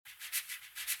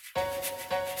Hey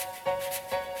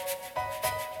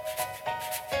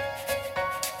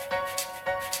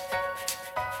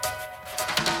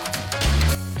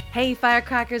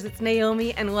firecrackers, it's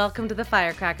Naomi and welcome to the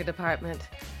Firecracker Department.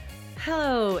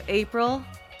 Hello, April.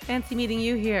 Fancy meeting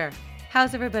you here.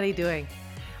 How's everybody doing?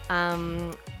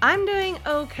 I'm doing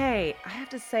okay. I have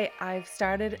to say I've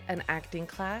started an acting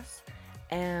class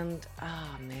and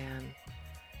oh man,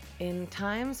 in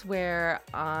times where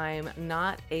I'm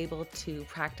not able to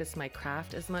practice my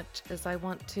craft as much as I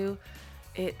want to,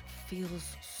 it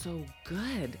feels so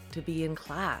good to be in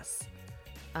class.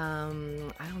 I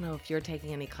don't know if you're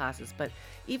taking any classes, but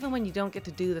even when you don't get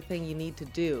to do the thing you need to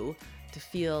do to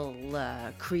feel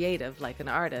creative like an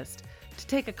artist, to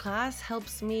take a class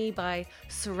helps me by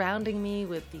surrounding me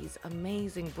with these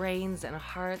amazing brains and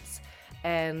hearts,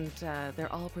 and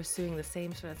they're all pursuing the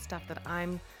same sort of stuff that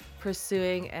I'm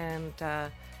pursuing, and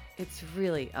it's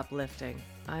really uplifting.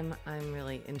 I'm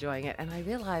really enjoying it, and I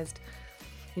realized,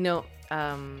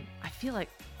 I feel like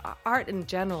art in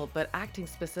general, but acting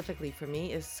specifically for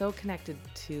me is so connected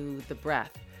to the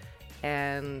breath.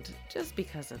 And just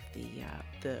because of the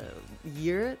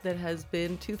year that has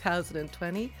been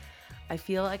 2020, I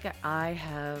feel like I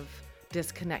have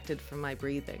disconnected from my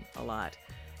breathing a lot.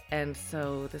 And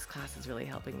so this class is really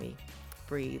helping me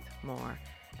breathe more.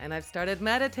 And I've started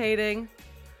meditating.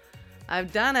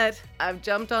 I've done it. I've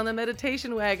jumped on the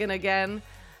meditation wagon again.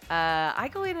 I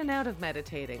go in and out of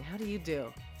meditating. How do you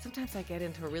do? Sometimes I get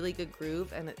into a really good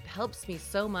groove and it helps me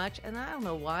so much, and I don't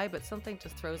know why, but something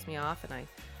just throws me off and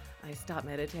I stop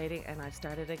meditating and I've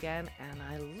started again and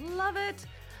I love it.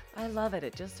 I love it.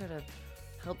 It just sort of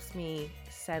helps me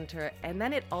center. And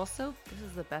then it also, this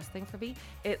is the best thing for me,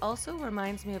 it also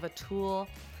reminds me of a tool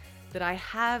that I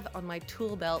have on my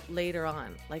tool belt later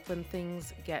on. Like when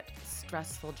things get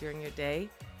stressful during your day,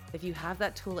 if you have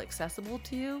that tool accessible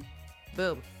to you,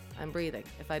 boom, I'm breathing.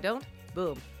 If I don't,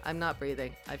 boom, I'm not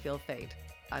breathing. I feel faint.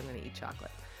 I'm going to eat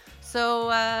chocolate. So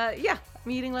I'm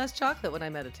eating less chocolate when I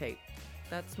meditate.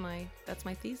 That's my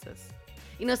thesis.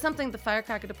 Something the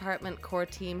Firecracker Department core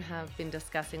team have been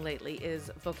discussing lately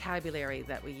is vocabulary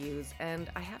that we use. And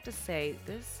I have to say,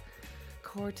 this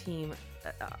core team,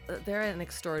 they're an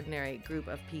extraordinary group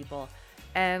of people.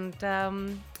 And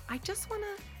I just want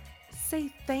to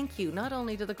say thank you, not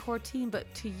only to the core team,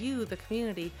 but to you, the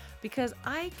community, because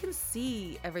I can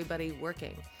see everybody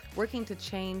working to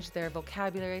change their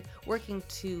vocabulary, working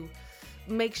to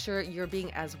make sure you're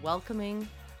being as welcoming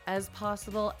as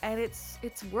possible, and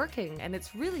it's working, and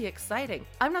it's really exciting.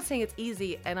 I'm not saying it's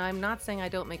easy, and I'm not saying I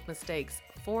don't make mistakes.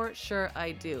 For sure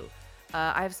I do.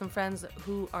 I have some friends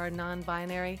who are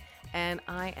non-binary, and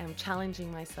I am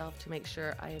challenging myself to make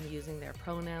sure I am using their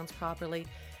pronouns properly,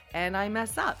 and I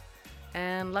mess up.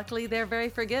 And luckily they're very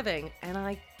forgiving, and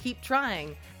I keep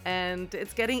trying, and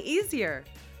it's getting easier.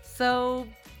 So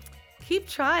keep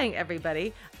trying,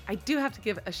 everybody. I do have to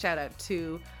give a shout out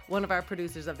to one of our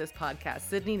producers of this podcast,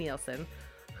 Sydney Nielsen,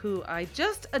 who I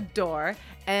just adore.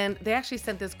 And they actually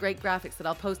sent this great graphics that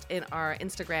I'll post in our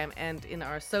Instagram and in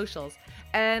our socials.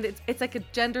 And it's like a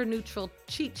gender neutral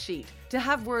cheat sheet to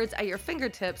have words at your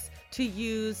fingertips to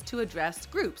use to address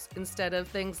groups instead of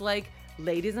things like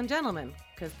ladies and gentlemen,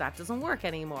 because that doesn't work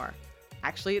anymore.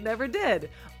 Actually, it never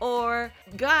did. Or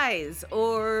guys,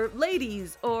 or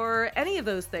ladies, or any of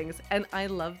those things. And I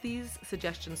love these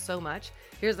suggestions so much.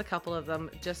 Here's a couple of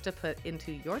them just to put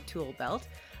into your tool belt.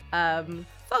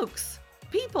 Folks,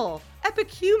 people, epic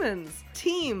humans,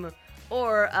 team,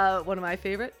 or one of my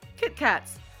favorite, Kit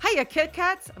Kats. Hiya, Kit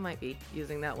Kats. I might be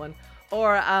using that one.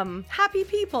 Or happy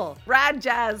people, rad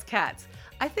jazz cats.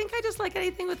 I think I just like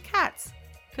anything with cats,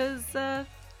 because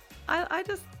I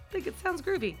just think it sounds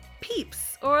groovy.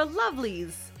 Peeps or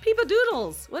lovelies,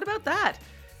 peepadoodles. What about that?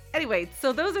 Anyway,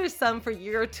 so those are some for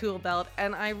your tool belt,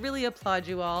 and I really applaud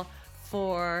you all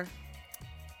for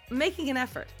making an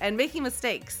effort and making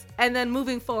mistakes and then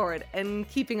moving forward and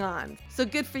keeping on. So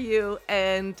good for you,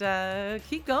 and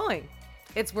keep going.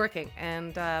 It's working,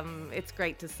 and it's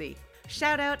great to see.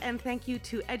 Shout out and thank you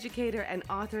to educator and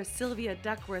author Sylvia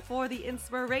Duckworth for the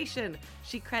inspiration.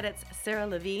 She credits Sarah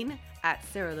Levine at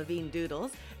Sarah Levine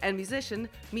Doodles and musician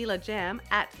Mila Jam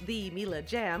at The Mila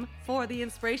Jam for the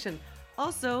inspiration.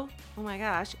 Also, oh my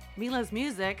gosh, Mila's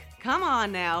music. Come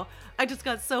on now. I just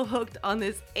got so hooked on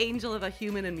this angel of a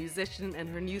human and musician and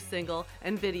her new single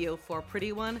and video for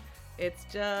Pretty One. It's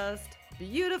just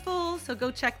beautiful. So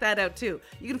go check that out too.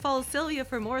 You can follow Sylvia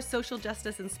for more social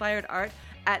justice inspired art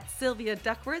at Sylvia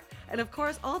Duckworth. And of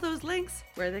course, all those links,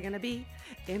 where they're going to be,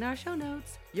 in our show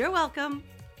notes. You're welcome.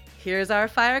 Here's our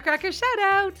firecracker shout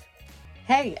out.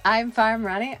 Hey, I'm Farah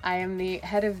Marani. I am the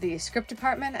head of the script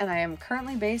department and I am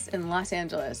currently based in Los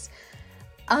Angeles.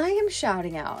 I am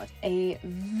shouting out a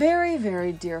very,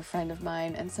 very dear friend of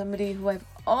mine and somebody who I've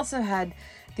also had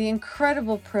the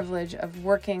incredible privilege of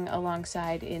working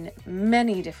alongside in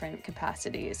many different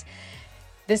capacities.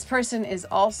 This person is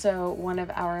also one of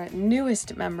our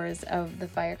newest members of the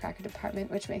Firecracker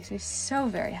Department, which makes me so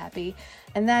very happy,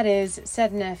 and that is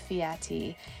Sedna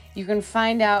Fiati. You can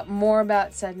find out more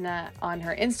about Sedna on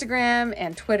her Instagram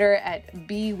and Twitter at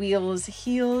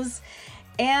bwheelsheels,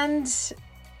 and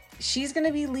she's going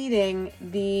to be leading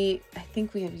I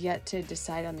think we have yet to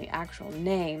decide on the actual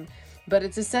name, but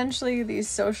it's essentially the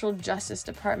social justice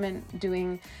department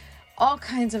doing all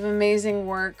kinds of amazing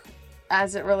work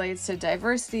as it relates to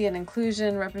diversity and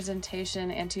inclusion,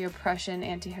 representation, anti-oppression,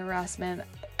 anti-harassment,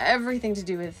 everything to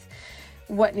do with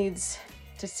what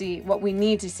we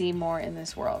need to see more in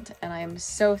this world. And I am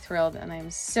so thrilled and I am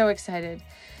so excited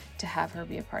to have her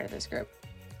be a part of this group.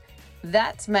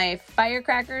 That's my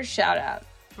Firecracker shout out.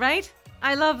 Right?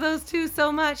 I love those two so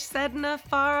much, Sedna,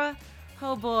 Farah.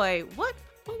 Oh boy, what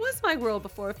was my world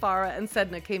before Farah and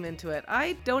Sedna came into it?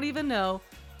 I don't even know.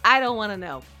 I don't want to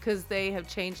know because they have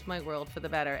changed my world for the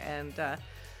better, and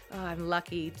I'm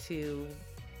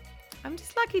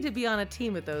just lucky to be on a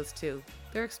team with those two.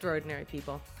 They're extraordinary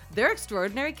people. They're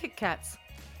extraordinary Kit Kats.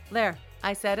 There,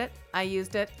 I said it. I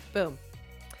used it. Boom.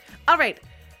 All right.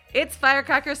 It's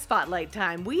Firecracker Spotlight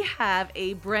time. We have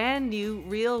a brand new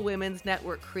Real Women's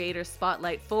Network Creator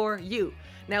Spotlight for you.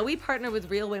 Now, we partner with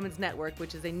Real Women's Network,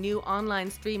 which is a new online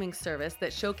streaming service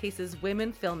that showcases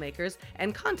women filmmakers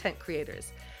and content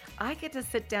creators. I get to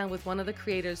sit down with one of the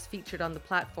creators featured on the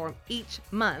platform each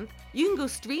month. You can go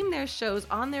stream their shows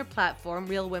on their platform,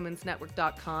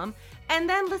 realwomensnetwork.com, and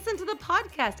then listen to the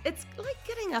podcast. It's like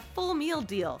getting a full meal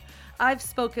deal. I've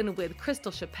spoken with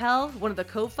Crystal Chappelle, one of the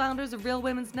co-founders of Real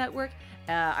Women's Network.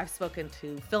 I've spoken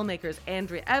to filmmakers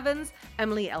Andrea Evans,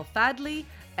 Emily El Fadli,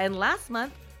 and last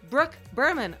month, Brooke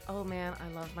Berman. Oh man,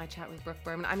 I love my chat with Brooke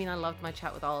Berman. I mean, I loved my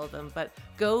chat with all of them, but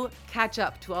go catch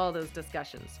up to all those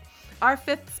discussions. Our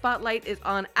fifth spotlight is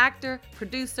on actor,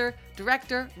 producer,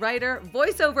 director, writer,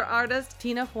 voiceover artist,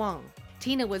 Tina Huang.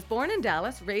 Tina was born in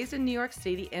Dallas, raised in New York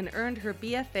City, and earned her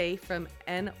BFA from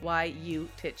NYU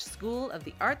Tisch School of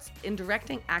the Arts in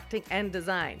directing, acting, and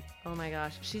design. Oh my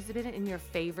gosh, she's been in your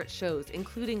favorite shows,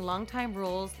 including longtime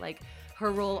roles like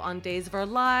her role on Days of Our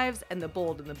Lives and The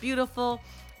Bold and the Beautiful,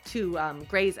 to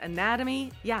Grey's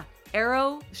Anatomy. Yeah,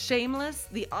 Arrow, Shameless,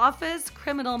 The Office,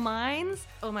 Criminal Minds.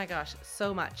 Oh my gosh,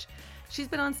 so much. She's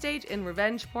been on stage in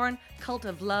Revenge Porn, Cult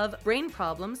of Love, Brain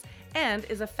Problems, and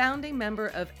is a founding member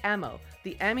of AMMO,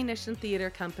 the Ammunition Theater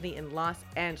Company in Los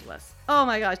Angeles. Oh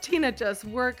my gosh, Tina just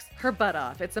works her butt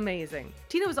off. It's amazing.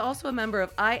 Tina was also a member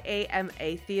of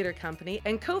IAMA Theater Company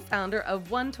and co-founder of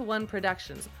One to One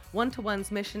Productions. One to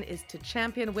One's mission is to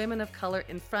champion women of color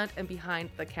in front and behind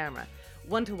the camera.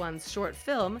 One to One's short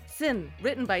film, Sin,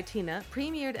 written by Tina,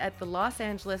 premiered at the Los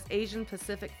Angeles Asian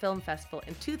Pacific Film Festival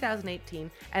in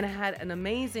 2018 and had an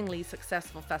amazingly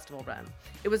successful festival run.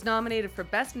 It was nominated for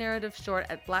Best Narrative Short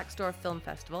at Black Store Film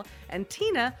Festival, and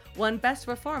Tina won Best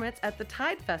Performance at the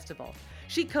Tide Festival.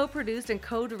 She co-produced and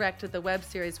co-directed the web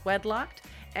series Wedlocked,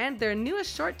 and their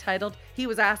newest short titled He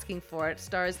Was Asking For It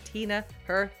stars Tina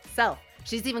herself.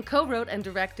 She's even co-wrote and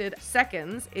directed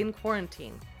Seconds in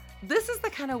Quarantine. This is the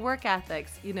kind of work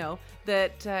ethics,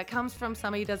 that comes from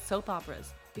somebody who does soap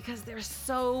operas, because they're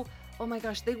so, oh my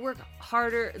gosh, they work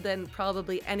harder than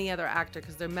probably any other actor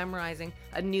because they're memorizing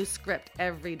a new script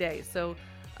every day. So,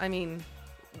 I mean,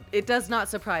 it does not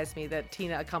surprise me that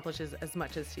Tina accomplishes as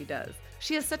much as she does.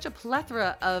 She has such a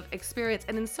plethora of experience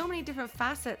and in so many different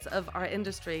facets of our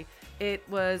industry. It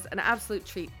was an absolute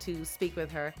treat to speak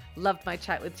with her. Loved my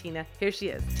chat with Tina. Here she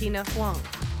is, Tina Huang.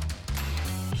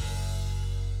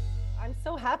 I'm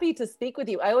so happy to speak with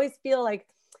you. I always feel like,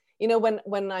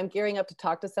 when I'm gearing up to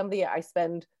talk to somebody, I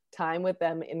spend time with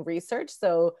them in research.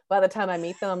 So by the time I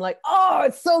meet them, I'm like, oh,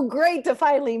 it's so great to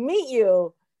finally meet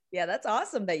you. Yeah, that's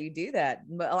awesome that you do that.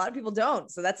 But a lot of people don't.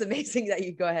 So that's amazing that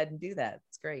you go ahead and do that.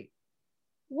 It's great.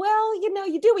 Well,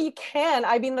 you do what you can.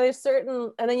 I mean, there's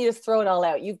certain, and then you just throw it all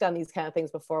out. You've done these kind of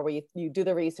things before where you do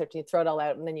the research and you throw it all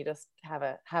out and then you just have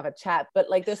a chat. But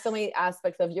like, there's so many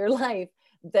aspects of your life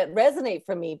that resonate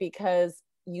for me because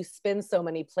you spin so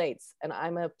many plates and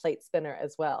I'm a plate spinner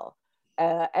as well.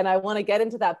 And I want to get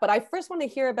into that, but I first want to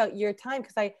hear about your time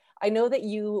because I know that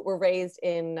you were raised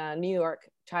in New York,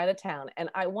 Chinatown, and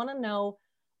I want to know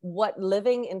what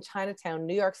living in Chinatown,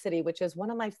 New York City, which is one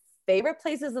of my favorite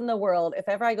places in the world. If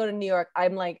ever I go to New York,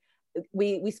 I'm like,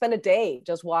 we spend a day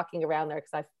just walking around there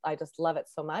because I just love it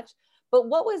so much. But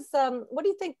what do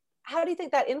you think how do you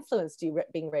think that influenced you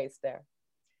being raised there?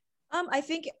 I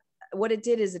think what it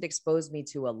did is it exposed me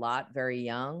to a lot very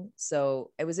young.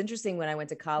 So it was interesting when I went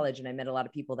to college and I met a lot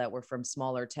of people that were from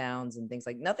smaller towns and things,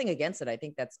 like nothing against it. I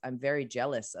think I'm very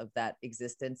jealous of that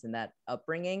existence and that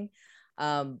upbringing.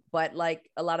 But like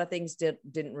a lot of things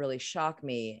didn't really shock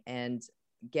me. And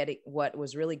getting what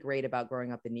was really great about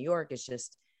growing up in New York is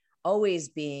just always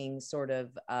being sort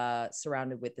of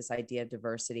surrounded with this idea of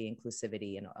diversity,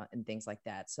 inclusivity, and things like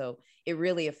that. So it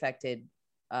really affected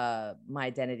my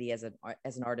identity as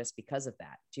an artist because of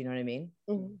that. Do you know what I mean?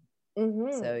 Mm-hmm.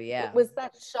 Mm-hmm. So yeah. Was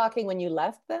that shocking when you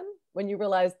left them? When you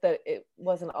realized that it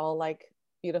wasn't all like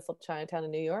beautiful Chinatown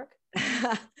in New York?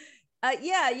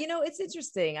 Yeah, it's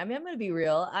interesting. I mean, I'm going to be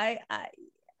real.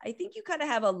 I think you kind of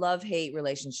have a love-hate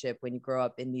relationship when you grow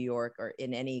up in New York or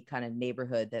in any kind of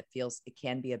neighborhood that feels it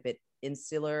can be a bit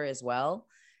insular as well.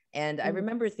 And I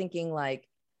remember thinking like,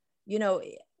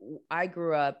 I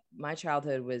grew up, my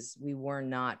childhood we were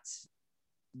not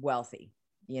wealthy.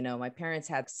 My parents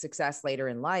had success later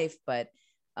in life, but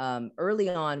early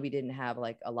on, we didn't have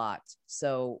like a lot.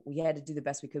 So we had to do the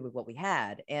best we could with what we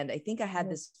had. And I think I had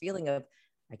this feeling of,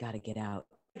 I got to get out.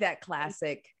 That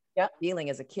classic feeling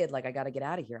as a kid, like I got to get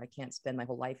out of here. I can't spend my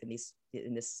whole life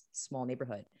in this small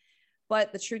neighborhood.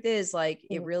 But the truth is, like,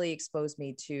 it really exposed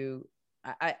me to,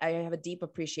 I have a deep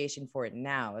appreciation for it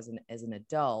now as an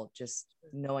adult, just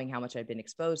knowing how much I've been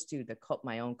exposed to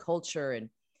my own culture, and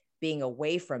being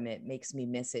away from it makes me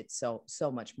miss it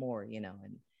so much more,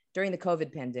 and during the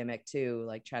COVID pandemic too,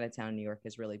 like Chinatown, New York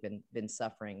has really been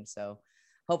suffering. So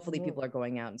hopefully people are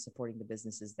going out and supporting the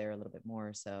businesses there a little bit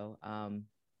more. So,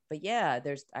 but yeah,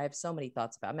 I have so many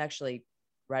thoughts I'm actually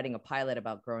writing a pilot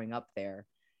about growing up there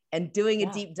and doing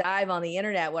a deep dive on the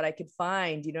internet, what I could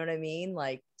find, you know what I mean?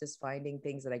 Like just finding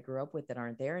things that I grew up with that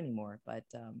aren't there anymore. But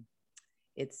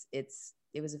it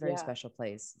was a very special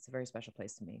place. It's a very special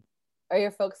place to me. Are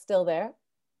your folks still there?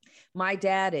 My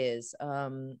dad is,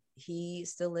 he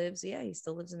still lives. Yeah. He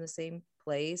still lives in the same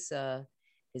place.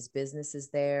 His business is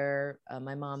there.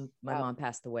 My mom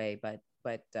passed away, but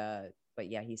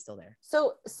yeah, he's still there.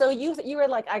 So you were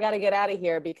like, I got to get out of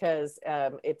here because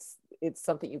it's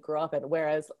something you grew up in.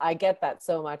 Whereas I get that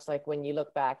so much. Like when you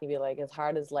look back, you'd be like, as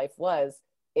hard as life was,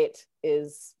 it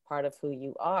is part of who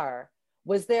you are.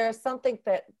 Was there something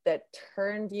that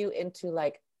turned you into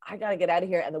like, I got to get out of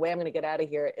here, and the way I'm going to get out of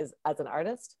here is as an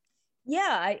artist?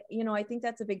 Yeah, I think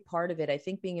that's a big part of it. I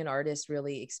think being an artist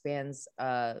really expands,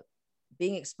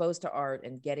 being exposed to art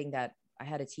and getting that. I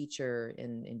had a teacher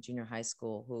in junior high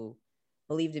school who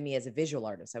believed in me as a visual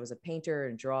artist. I was a painter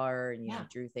and drawer and,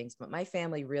 drew things, but my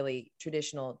family really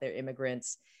traditional, they're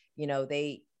immigrants,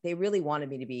 they really wanted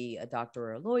me to be a doctor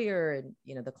or a lawyer. And,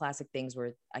 the classic things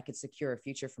where I could secure a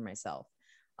future for myself.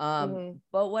 But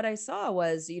what I saw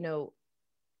was,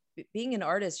 being an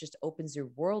artist just opens your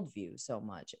worldview so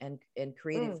much and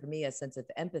created for me a sense of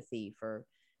empathy for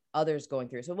others going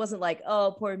through. So it wasn't like,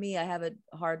 oh, poor me, I have a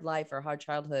hard life or a hard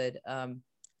childhood.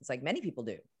 It's like many people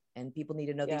do, and people need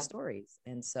to know these stories.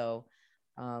 And so,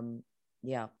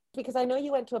 because I know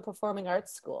you went to a performing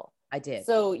arts school. I did.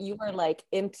 So you were like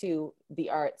into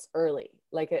the arts early.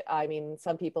 Like, I mean,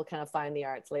 some people kind of find the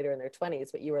arts later in their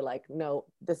 20s, but you were like, no,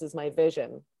 this is my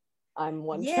vision. I'm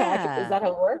one track. Is that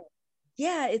how it worked?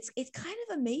 Yeah, it's kind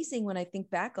of amazing when I think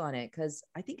back on it, because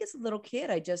I think as a little kid,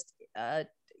 I just, I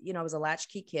was a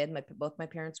latchkey kid. Both my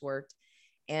parents worked,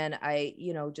 and I,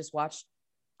 just watched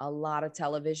a lot of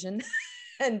television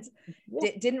and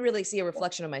didn't really see a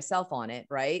reflection of myself on it.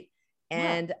 Right.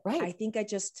 And I think I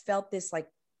just felt this, like,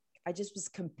 I just was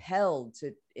compelled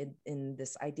to in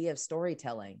this idea of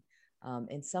storytelling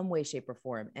in some way, shape, or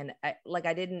form. And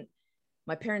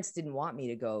my parents didn't want me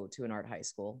to go to an art high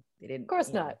school. They didn't. Of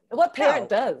course not. What parent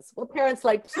does? What parents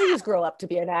like, please grow up to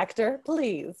be an actor,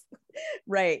 please.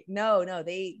 Right. No,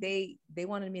 they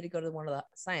wanted me to go to one of the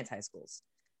science high schools.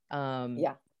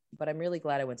 But I'm really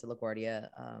glad I went to LaGuardia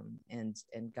and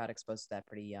got exposed to that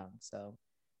pretty young. So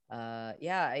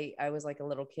I was like a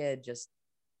little kid, just,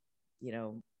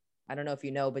 I don't know if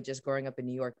you know, but just growing up in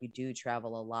New York, you do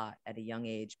travel a lot at a young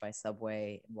age by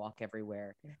subway and walk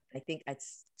everywhere. I think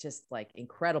it's just like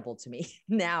incredible to me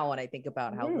now when I think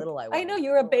about how little I was. I know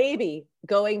you're a baby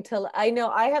I know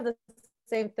I have the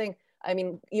same thing. I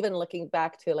mean, even looking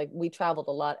back to, like, we traveled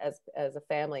a lot as a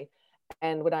family.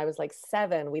 And when I was like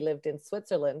 7, we lived in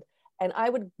Switzerland, and I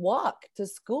would walk to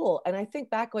school. And I think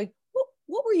back going,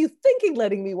 what were you thinking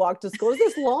letting me walk to school? Is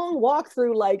this long walk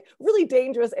through like really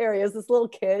dangerous areas, this little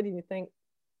kid? And you think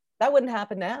that wouldn't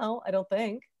happen now, I don't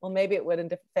think. Well, maybe it would in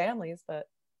different families, but.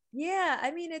 Yeah,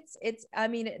 I mean,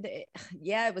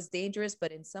 it was dangerous,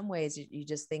 but in some ways you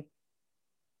just think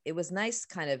it was nice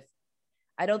kind of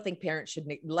I don't think parents should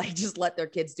like just let their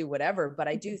kids do whatever, but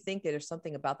I do think that there's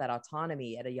something about that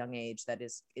autonomy at a young age that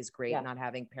is great. Yeah. Not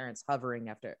having parents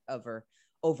hovering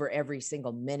over every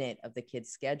single minute of the kid's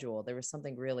schedule. There was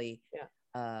something really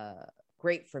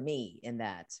great for me in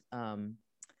that.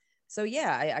 So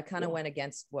yeah, I kind of went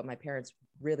against what my parents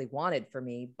really wanted for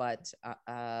me, but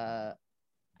I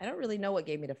don't really know what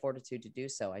gave me the fortitude to do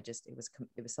so. It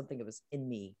was something that was in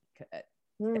me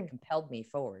that compelled me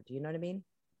forward. Do you know what I mean?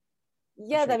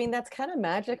 Yeah, I mean, that's kind of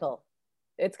magical.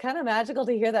 It's kind of magical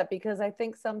to hear that, because I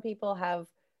think some people have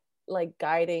like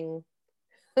guiding.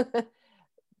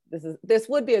 This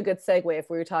would be a good segue if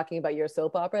we were talking about your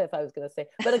soap opera, if I was going to say,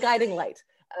 but a guiding light.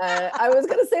 I was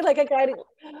going to say like a guiding,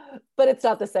 but it's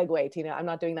not the segue, Tina. I'm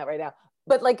not doing that right now.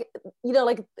 But like, you know,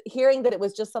 like hearing that it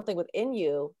was just something within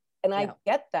you. And I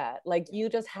get that. Like you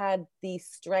just had the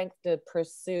strength to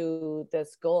pursue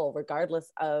this goal,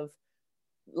 regardless of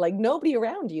like nobody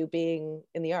around you being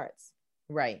in the arts.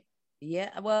 Right.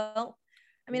 Yeah. Well,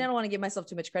 I mean, I don't want to give myself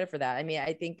too much credit for that. I mean,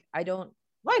 I think I don't.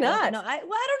 Why not? No, I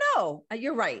don't know.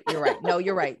 You're right. No,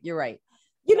 you're right.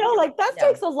 You know, like that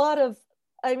takes a lot of,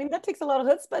 I mean, that takes a lot of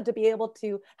chutzpah to be able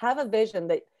to have a vision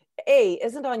that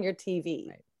isn't on your TV.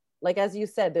 Right. Like, as you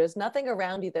said, there's nothing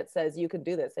around you that says you can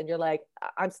do this. And you're like,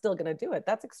 I'm still going to do it.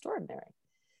 That's extraordinary.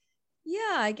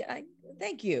 Yeah. I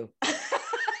thank you.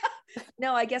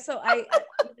 No, I guess so. I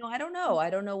don't know. I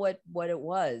don't know what it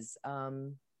was.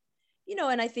 You know,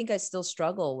 and I think I still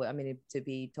struggle. I mean, to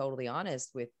be totally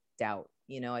honest, with doubt.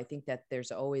 You know, I think that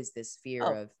there's always this fear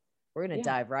of, we're going to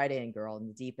dive right in, girl, in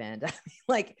the deep end.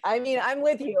 I mean, I'm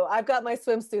with you. I've got my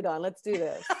swimsuit on. Let's do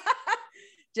this.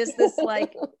 Just this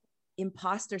like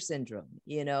imposter syndrome,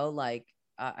 you know, like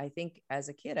I think as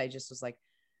a kid, I just was like,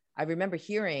 I remember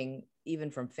hearing even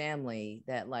from family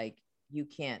that like, you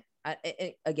can't,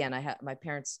 again, I have my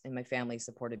parents and my family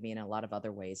supported me in a lot of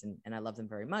other ways, and I love them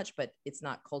very much, but it's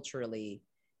not culturally,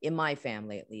 in my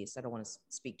family at least, I don't want to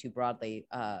speak too broadly,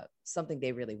 something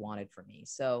they really wanted for me.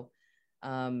 So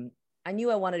I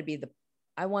knew I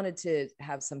wanted to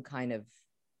have some kind of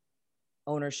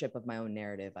ownership of my own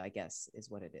narrative, I guess is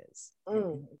what it is.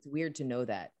 It's weird to know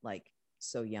that like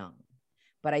so young,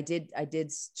 but I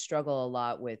did struggle a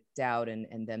lot with doubt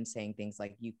and them saying things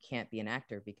like, you can't be an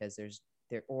actor because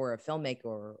or a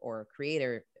filmmaker or a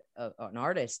creator, an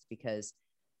artist, because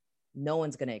no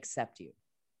one's going to accept you.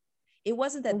 It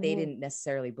wasn't that they didn't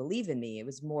necessarily believe in me. It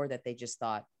was more that they just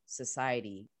thought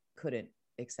society couldn't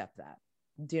accept that.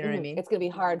 Do you know what I mean? It's going to be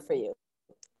hard for you.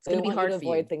 It's going to be hard to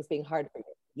avoid things being hard for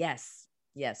you. Yes.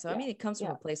 Yeah. So, I mean, it comes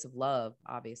from a place of love,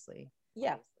 obviously.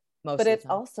 Yeah. But it's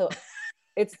also,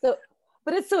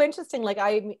 but it's so interesting. Like,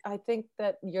 I think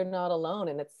that you're not alone.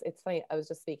 And it's funny. I was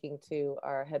just speaking to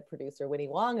our head producer, Winnie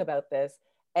Wong, about this.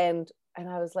 And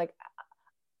I was like,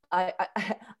 I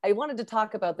wanted to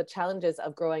talk about the challenges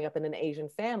of growing up in an Asian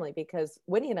family, because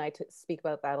Winnie and I speak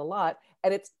about that a lot,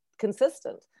 and it's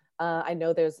consistent. I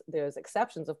know there's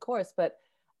exceptions, of course, but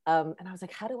and I was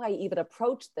like, how do I even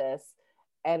approach this?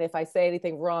 And if I say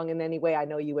anything wrong in any way, I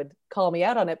know you would call me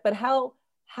out on it. But how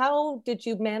did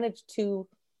you manage to,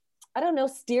 I don't know,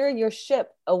 steer your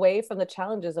ship away from the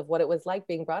challenges of what it was like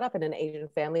being brought up in an Asian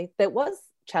family that was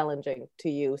challenging to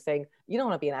you, saying, you don't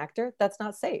want to be an actor, that's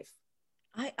not safe?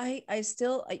 I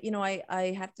still, you know,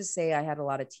 I have to say I had a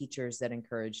lot of teachers that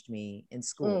encouraged me in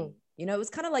school. You know, it was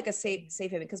kind of like a safe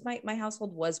haven, because my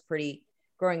household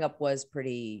growing up was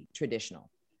pretty traditional,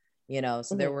 you know,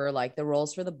 so there were like the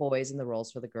roles for the boys and the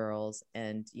roles for the girls.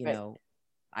 And, you know,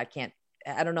 I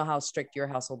don't know how strict your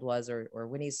household was or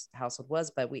Winnie's household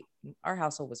was, but our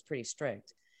household was pretty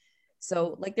strict.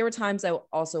 So like there were times I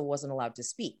also wasn't allowed to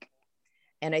speak.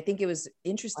 And I think it was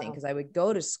interesting because I would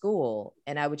go to school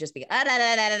and I would just be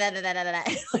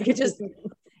like it just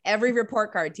every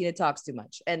report card, Tina talks too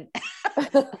much. And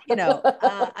you know,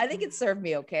 I think it served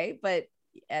me okay. But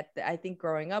I think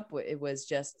growing up, it was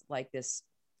just like this.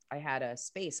 I had a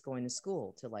space going to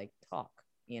school to like talk,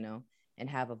 you know, and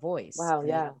have a voice. Wow,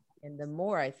 yeah. And the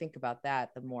more I think about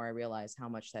that, the more I realize how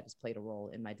much that has played a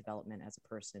role in my development as a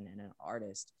person and an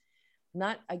artist.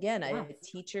 Not again, I had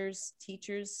teachers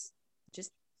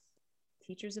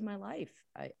in my life.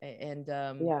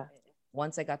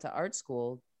 Once I got to art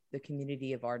school, the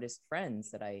community of artist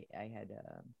friends that I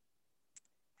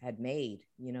had made,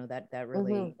 you know, that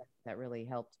really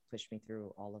helped push me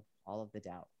through all of the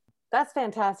doubt. That's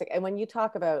fantastic. And when you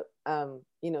talk about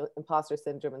you know, imposter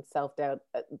syndrome and self-doubt,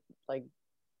 like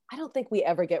I don't think we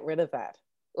ever get rid of that.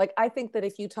 Like I think that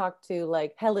if you talk to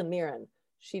like Helen Mirren,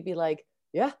 she'd be like,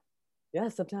 yeah,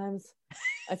 sometimes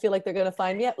I feel like they're going to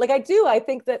find me out. Like I do. I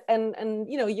think that, and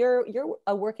you know, you're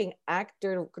a working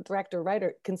actor, director,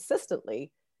 writer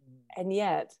consistently. And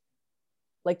yet,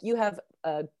 like, you have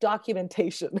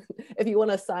documentation. If you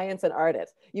want to science and art it,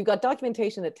 you've got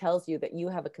documentation that tells you that you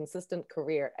have a consistent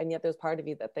career, and yet there's part of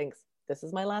you that thinks this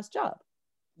is my last job.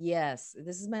 Yes,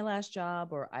 this is my last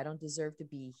job, or I don't deserve to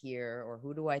be here, or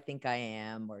who do I think I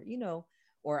am, or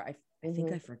or I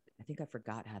think I think I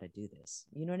forgot how to do this.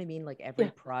 You know what I mean? Like every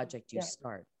project you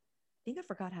start, I think I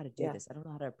forgot how to do this. I don't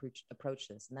know how to approach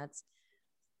this, and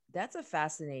that's a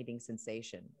fascinating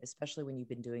sensation, especially when you've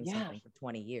been doing something for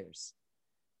 20 years.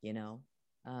 You know,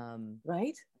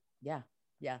 right? Yeah.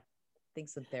 I think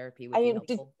some therapy would be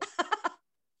helpful.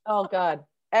 Oh God.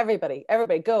 Everybody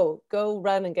go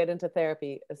run and get into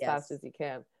therapy as fast as you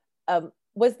can.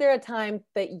 Was there a time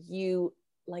that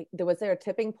was there a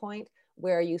tipping point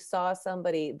where you saw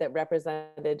somebody that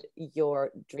represented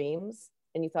your dreams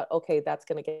and you thought, okay, that's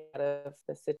going to get out of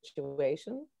the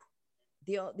situation?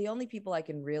 The only people I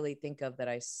can really think of that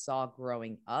I saw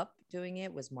growing up doing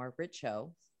it was Margaret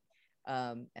Cho,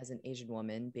 as an Asian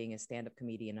woman being a stand-up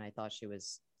comedian. I thought she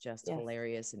was just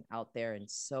hilarious and out there and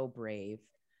so brave.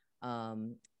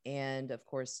 And of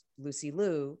course, Lucy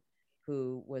Liu,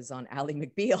 who was on Ally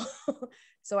McBeal.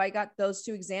 So I got those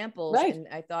two examples, and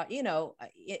I thought,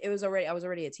 I was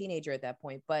already a teenager at that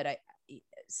point, but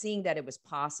seeing that it was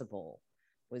possible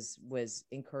was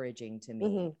encouraging to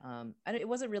me. And it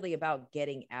wasn't really about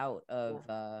getting out of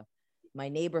my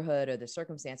neighborhood or the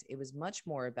circumstance. It was much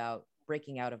more about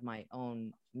breaking out of my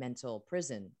own mental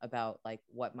prison, about like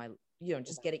what my,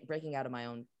 just breaking out of my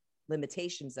own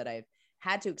limitations that I've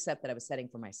had to accept that I was setting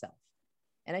for myself.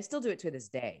 And I still do it to this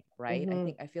day, right?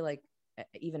 I feel like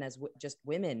even as just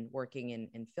women working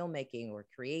in filmmaking or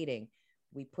creating,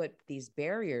 we put these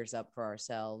barriers up for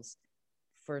ourselves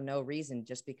for no reason,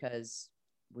 just because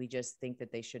we just think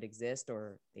that they should exist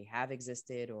or they have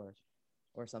existed or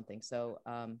something. So,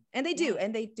 and they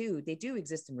do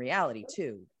exist in reality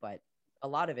too. But a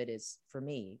lot of it is, for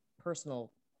me,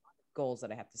 personal goals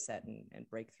that I have to set and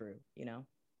break through,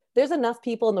 There's enough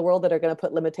people in the world that are going to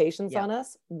put limitations on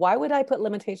us. Why would I put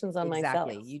limitations on myself?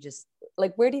 Exactly. You just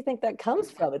like, where do you think that comes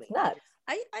from? It's nuts.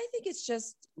 I think it's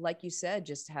just, like you said,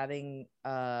 just having,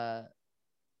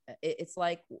 it's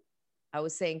like I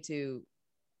was saying to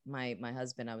my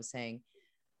husband, I was saying,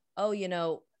 oh,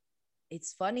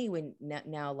 it's funny when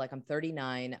now, like I'm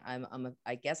 39,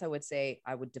 I guess I would say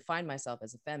I would define myself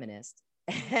as a feminist.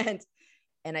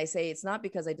 And I say, it's not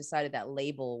because I decided that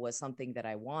label was something that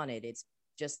I wanted. It's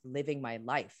just living my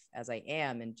life as I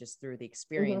am. And just through the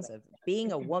experience of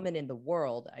being a woman in the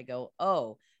world, I go,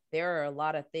 oh, there are a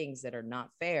lot of things that are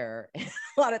not fair, and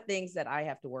a lot of things that I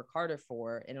have to work harder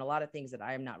for, and a lot of things that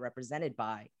I am not represented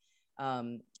by.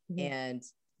 And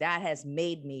that has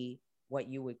made me what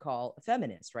you would call a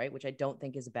feminist, right? Which I don't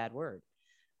think is a bad word.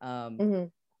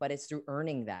 But it's through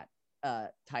earning that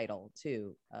title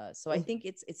too. So I think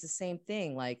it's the same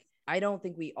thing. Like, I don't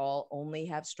think we all only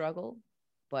have struggle,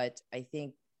 but I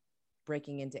think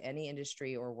breaking into any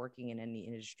industry or working in any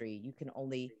industry, you can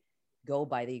only go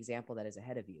by the example that is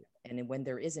ahead of you. And when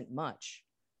there isn't much,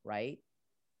 right?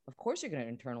 Of course, you're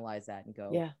going to internalize that and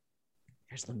go,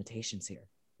 there's limitations here,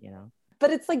 But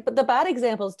it's like the bad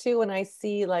examples too, when I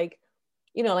see like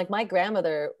my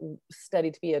grandmother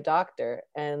studied to be a doctor,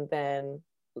 and then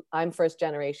I'm first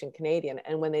generation Canadian.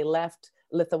 And when they left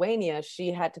Lithuania,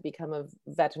 she had to become a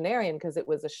veterinarian because it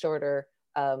was a shorter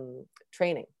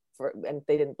training and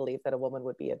they didn't believe that a woman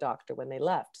would be a doctor when they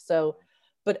left. So,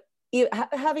 but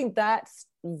having that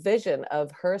vision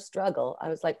of her struggle, I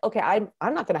was like, okay, I'm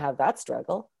not going to have that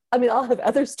struggle. I mean, I'll have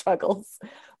other struggles,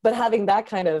 but having that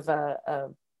kind of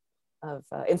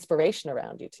inspiration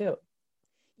around you too.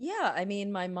 Yeah, I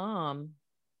mean, my mom,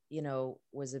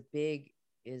 was a big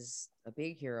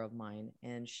hero of mine,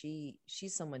 and she's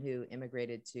someone who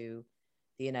immigrated to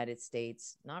the United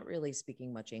States, not really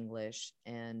speaking much English,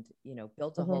 and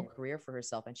built a whole career for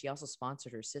herself. And she also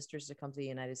sponsored her sisters to come to the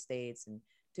United States and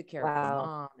took care of her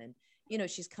mom. And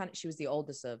she was the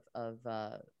oldest of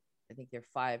I think there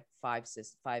are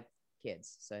five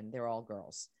kids, so, and they're all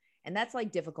girls. And that's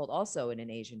like difficult also in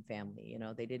an Asian family.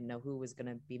 They didn't know who was going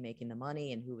to be making the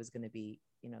money and who was going to be,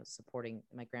 supporting.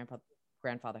 My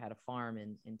grandfather had a farm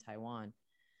in Taiwan.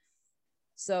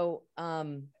 So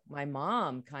my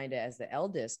mom, kind of as the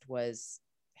eldest, was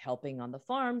helping on the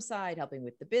farm side, helping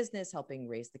with the business, helping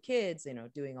raise the kids,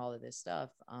 doing all of this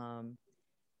stuff.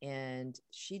 And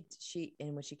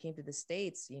and when she came to the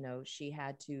States, she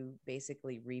had to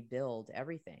basically rebuild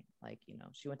everything. Like,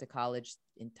 she went to college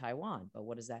in Taiwan, but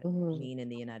what does that mean in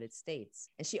the United States?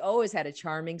 And she always had a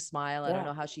charming smile. I don't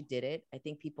know how she did it. I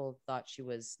think people thought she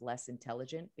was less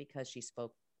intelligent because she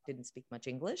didn't speak much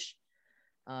English.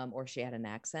 or she had an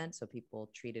accent, so people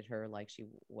treated her like she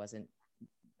wasn't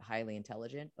highly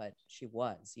intelligent, but she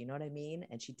was. You know what I mean?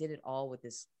 And she did it all with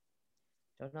this.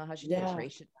 Don't know how she did it.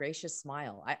 Yeah. Gracious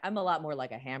smile. I'm a lot more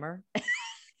like a hammer.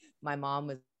 My mom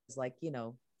was like,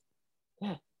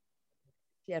 Yeah.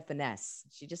 she had finesse.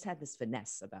 She just had this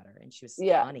finesse about her, and she was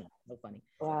Yeah. funny, so funny.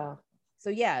 Wow. So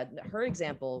yeah, her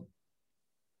example.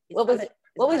 What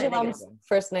was your mom's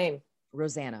first name?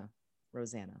 Rosanna.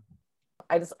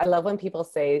 I love when people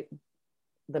say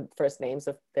the first names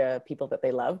of the people that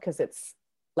they love, because it's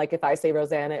like, if I say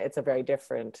Rosanna, it's a very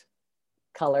different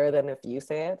color than if you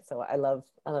say it. So I love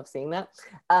seeing that.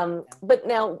 But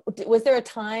now, was there a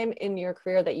time in your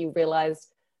career that you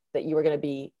realized that you were going to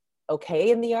be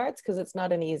okay in the arts? Because it's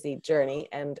not an easy journey,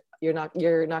 and you're not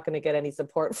going to get any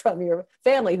support from your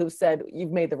family who said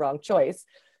you've made the wrong choice.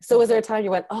 So was there a time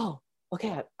you went, oh,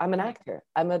 okay, I'm an actor,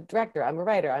 I'm a director, I'm a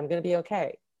writer, I'm going to be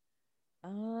okay?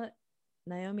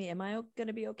 Naomi, am I going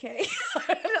to be okay?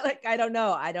 Like, I don't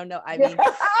know. I mean,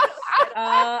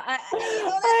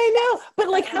 I know, but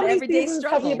like, how many seasons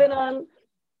have you been on?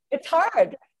 It's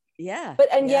hard. Yeah. But,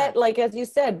 and yet, like, as you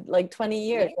said, like 20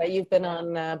 years, right? You've been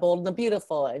on Bold and the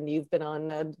Beautiful, and you've been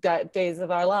on Days of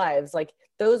Our Lives. Like,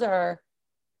 those are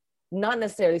not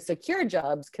necessarily secure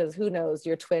jobs, because who knows,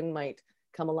 your twin might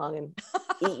come along and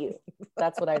eat you.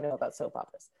 That's what I know about soap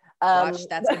operas. Watch,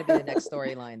 that's going to be the next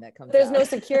storyline that comes There's out. no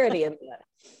security in that.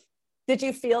 Did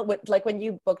you feel like when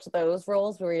you booked those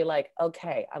roles, were you like,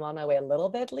 okay, I'm on my way a little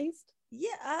bit at least?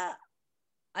 Yeah,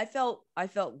 I felt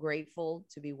grateful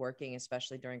to be working,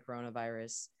 especially during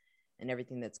coronavirus and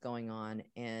everything that's going on,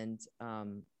 and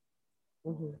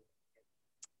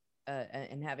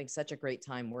and having such a great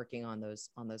time working on those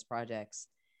projects.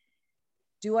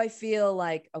 Do I feel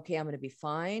like, okay, I'm going to be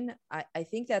fine? I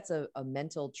think that's a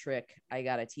mental trick I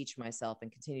got to teach myself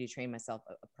and continue to train myself.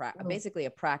 Basically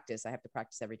a practice. I have to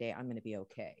practice every day. I'm going to be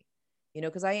okay.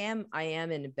 Because I am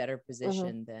in a better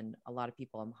position than a lot of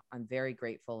people. I'm very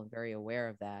grateful and very aware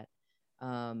of that.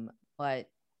 But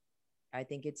I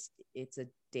think it's a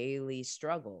daily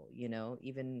struggle,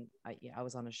 even I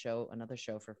was on another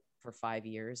show for 5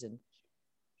 years, and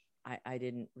I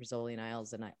didn't Rizzoli and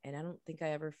Isles, and I don't think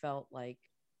I ever felt like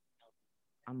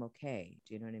I'm okay.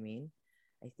 Do you know what I mean?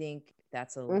 I think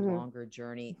that's a longer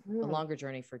journey,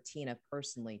 for Tina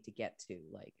personally to get to,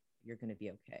 like, you're going to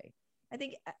be okay. I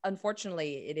think,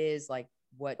 unfortunately, it is like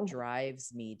what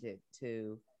drives me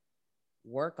to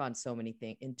work on so many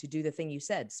things and to do the thing you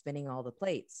said, spinning all the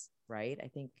plates, right? I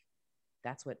think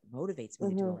that's what motivates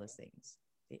me to do all those things.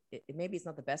 It maybe it's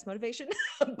not the best motivation,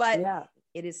 but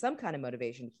it is some kind of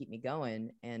motivation to keep me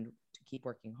going and to keep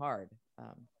working hard.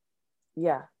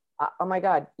 Oh my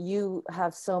God, you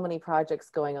have so many projects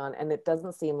going on, and it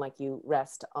doesn't seem like you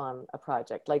rest on a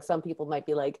project. Like, some people might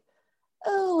be like,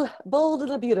 oh, Bold and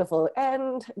the Beautiful,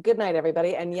 and good night,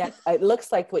 everybody. And yet it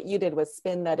looks like what you did was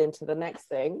spin that into the next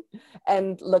thing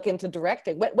and look into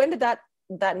directing. When did that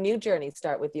new journey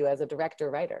start with you as a director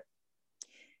writer?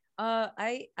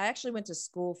 I actually went to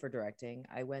school for directing.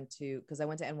 Because I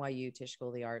went to NYU, Tisch School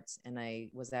of the Arts, and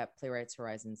I was at Playwrights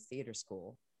Horizons Theater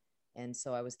School. And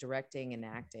so I was directing and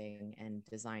acting and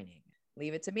designing.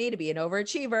 Leave it to me to be an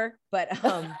overachiever, but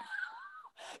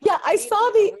yeah, I saw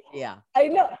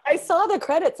the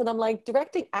credits, and I'm like,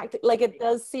 directing, acting, like, it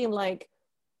does seem like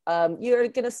you're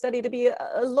going to study to be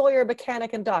a lawyer,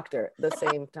 mechanic, and doctor at the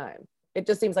same time. It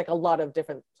just seems like a lot of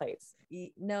different plays.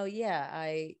 No,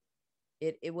 yeah,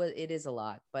 it is a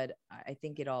lot, but I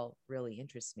think it all really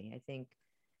interests me. I think,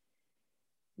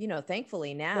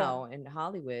 thankfully now in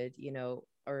Hollywood,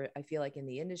 or I feel like in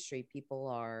the industry, people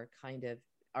are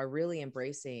really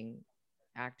embracing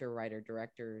actor, writer,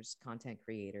 directors, content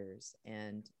creators.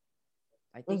 And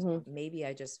I think maybe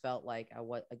I just felt like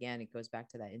again, it goes back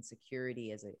to that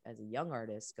insecurity as a young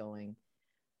artist going,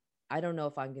 I don't know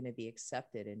if I'm going to be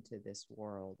accepted into this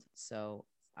world. So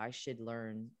I should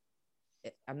learn.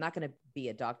 I'm not going to be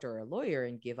a doctor or a lawyer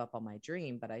and give up on my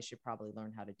dream, but I should probably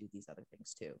learn how to do these other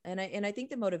things too. And I think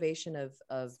the motivation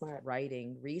of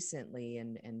writing recently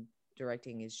and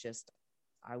directing is just,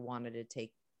 I wanted to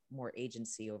take more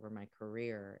agency over my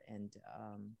career and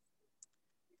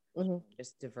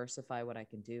just diversify what I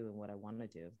can do and what I want to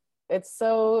do. It's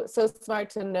so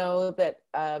smart to know that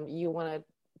you want to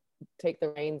take the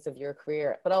reins of your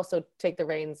career, but also take the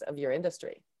reins of your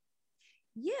industry.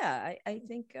 Yeah, I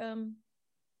think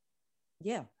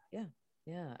yeah.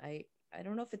 I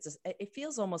don't know if it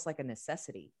feels almost like a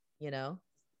necessity,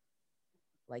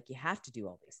 like you have to do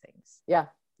all these things. Yeah.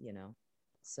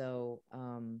 So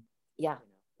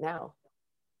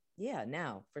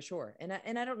now for sure. And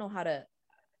I don't know how to,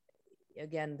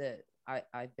 again,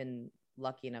 I've been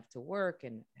lucky enough to work,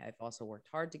 and I've also worked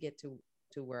hard to get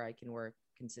to where I can work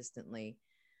consistently.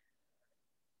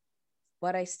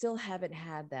 But I still haven't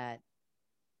had that.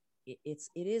 It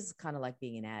is kind of like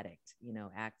being an addict, you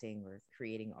know, acting or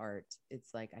creating art.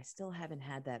 It's like I still haven't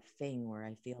had that thing where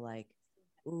I feel like,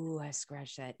 ooh, I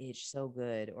scratched that itch so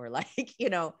good, or like, you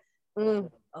know, oh,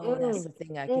 that's the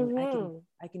thing.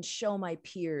 I can show my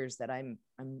peers that I'm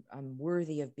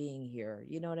worthy of being here.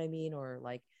 You know what I mean? Or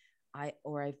like I've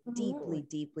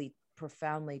deeply,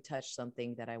 profoundly touched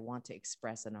something that I want to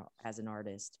express as an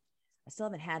artist. I still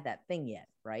haven't had that thing yet,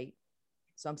 right?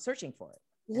 So I'm searching for it.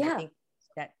 And I think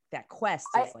that quest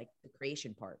is like the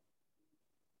creation part.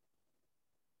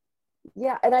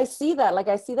 Yeah, and I see that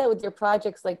with your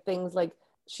projects, like things like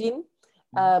Sheen,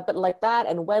 but like that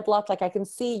and Wedlock, like I can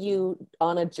see you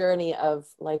on a journey of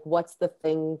like, what's the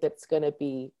thing that's going to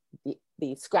be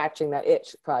the scratching that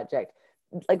itch project.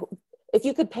 Like if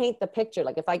you could paint the picture,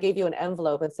 like if I gave you an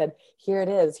envelope and said, here it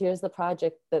is, here's the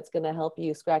project that's going to help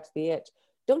you scratch the itch.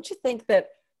 Don't you think that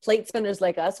plate spinners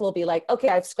like us will be like, okay,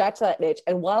 I've scratched that itch,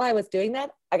 and while I was doing that,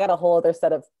 I got a whole other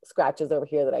set of scratches over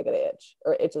here that I got to itch,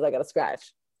 or itches I got to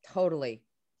scratch. Totally.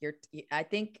 I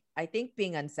think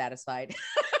being unsatisfied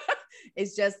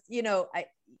is just, you know, I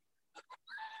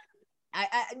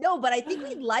no, but I think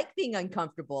we like being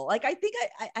uncomfortable. Like, I think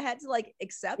I had to like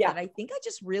accept it. I think I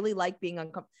just really like being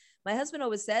uncomfortable. My husband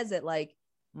always says that like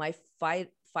my fight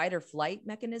or flight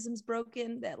mechanism's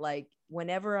broken, that like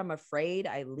whenever I'm afraid,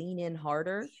 I lean in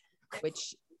harder,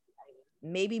 which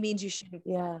maybe means you shouldn't,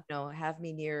 you know, have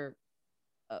me near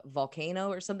a volcano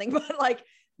or something. But like,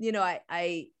 you know,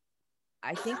 I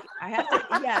think I have to,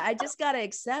 I just got to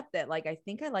accept that. Like, I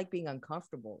think I like being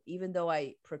uncomfortable, even though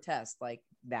I protest like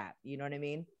that, you know what I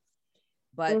mean?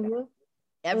 But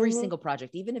every single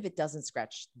project, even if it doesn't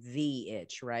scratch the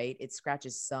itch, right? It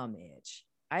scratches some itch.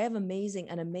 I have an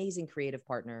amazing creative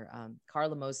partner,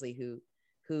 Carla Mosley, who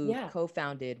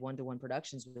co-founded One-to-One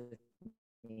Productions with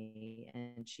me.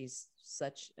 And she's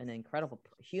such an incredible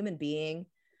human being,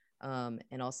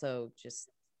 and also just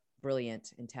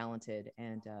brilliant and talented.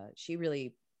 And she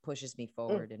really pushes me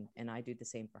forward, and I do the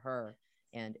same for her.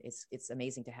 And it's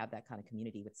amazing to have that kind of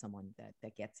community with someone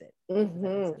that gets it.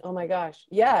 Oh my gosh.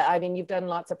 Yeah. I mean, you've done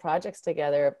lots of projects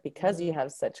together because you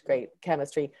have such great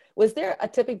chemistry. Was there a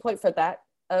tipping point for that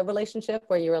relationship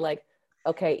where you were like,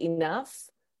 okay, enough?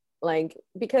 Like,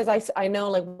 because I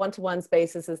know like one-to-one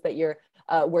spaces is that you're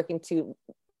working to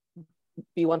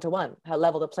be one-to-one,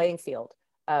 level the playing field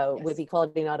with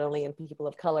equality, not only in people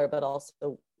of color, but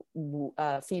also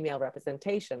female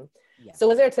representation. So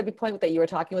was there a tipping point that you were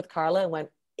talking with Carla and went,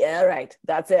 yeah, right,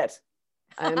 that's it.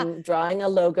 I'm drawing a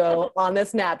logo on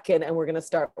this napkin and we're going to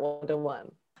start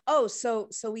one-to-one. Oh, so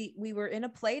we were in a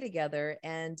play together,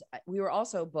 and we were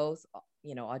also both,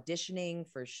 you know, auditioning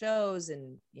for shows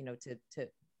and, you know, to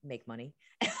make money.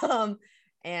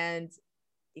 And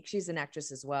she's an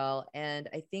actress as well. And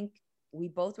I think we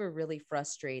both were really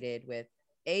frustrated with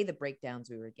the breakdowns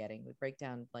we were getting. The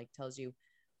breakdown like tells you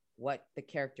what the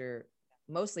character,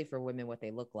 mostly for women, what they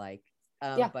look like.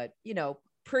 But, you know,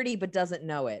 pretty, but doesn't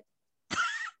know it.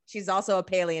 She's also a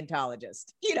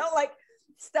paleontologist, you know, like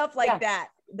stuff like that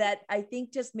I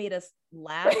think just made us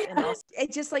laugh. And also,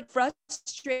 it just like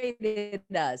frustrated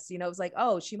us, you know. It was like,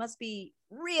 oh, she must be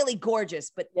really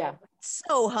gorgeous, but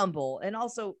so humble, and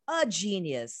also a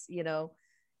genius, you know.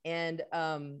 And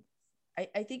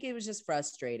I think it was just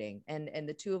frustrating. And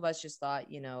the two of us just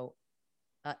thought, you know,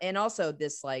 and also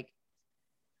this, like,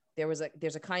 there was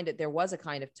a kind of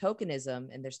tokenism,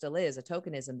 and there still is a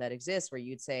tokenism that exists, where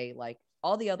you'd say like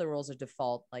all the other roles are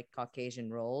default, like Caucasian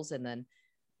roles, and then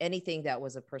anything that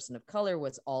was a person of color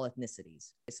was all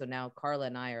ethnicities. So now Carla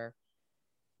and I are,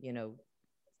 you know,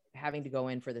 having to go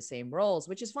in for the same roles,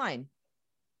 which is fine.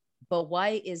 But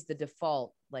why is the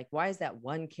default, like, why is that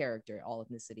one character all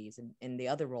ethnicities and the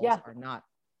other roles are not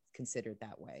considered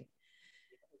that way?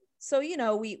 So, you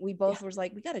know, we both was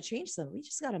like, we got to change something. We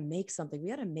just got to make something. We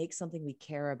got to make something we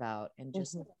care about, and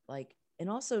just like, and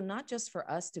also not just for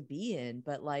us to be in,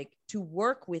 but like to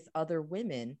work with other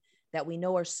women that we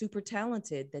know are super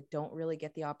talented that don't really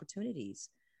get the opportunities.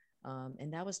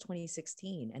 And that was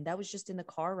 2016. And that was just in the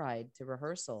car ride to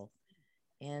rehearsal.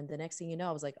 And the next thing you know,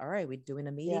 I was like, all right, we're doing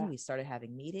a meeting. We started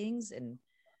having meetings and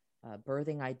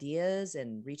birthing ideas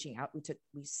and reaching out.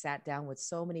 We sat down with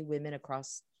so many women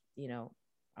across, you know,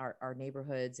 our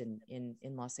neighborhoods and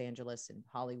in Los Angeles and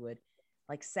Hollywood,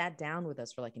 like sat down with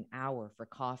us for like an hour for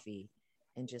coffee,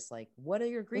 and just like, what are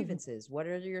your grievances? What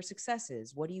are your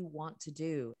successes? What do you want to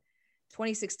do?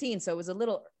 2016. So it was a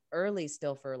little early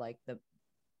still for like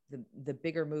the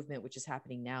bigger movement, which is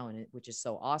happening now, and which is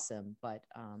so awesome. But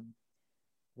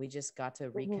we just got to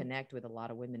reconnect with a lot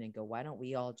of women and go, why don't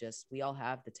we all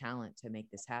have the talent to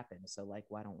make this happen, so like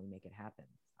why don't we make it happen?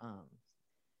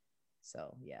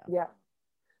 So yeah.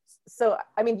 So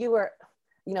I mean, you were,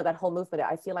 you know, that whole movement,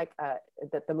 I feel like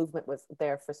that the movement was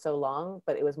there for so long,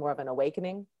 but it was more of an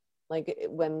awakening. Like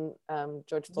when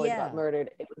George Floyd got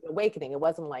murdered, it was an awakening. It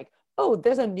wasn't like, oh,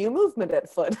 there's a new movement at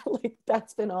foot. Like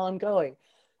that's been ongoing.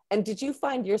 And did you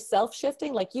find yourself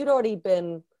shifting? Like you'd already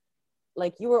been,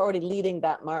 like you were already leading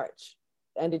that march.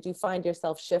 And did you find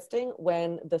yourself shifting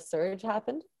when the surge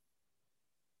happened?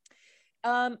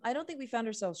 I don't think we found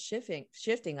ourselves shifting.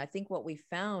 I think what we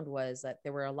found was that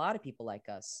there were a lot of people like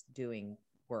us doing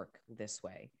work this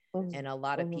way, and a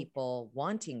lot of people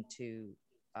wanting to,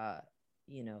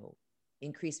 you know,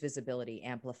 increase visibility,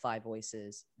 amplify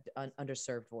voices,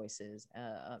 underserved voices.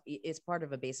 It's part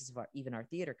of a basis of even our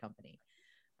theater company.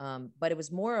 But it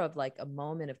was more of like a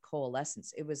moment of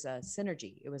coalescence. It was a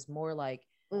synergy. It was more like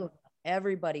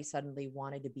everybody suddenly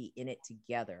wanted to be in it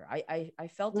together. I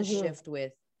felt a shift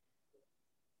with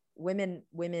women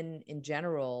in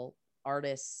general,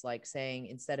 artists, like saying,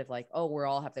 instead of like, oh, we're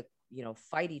all have to, you know,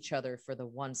 fight each other for the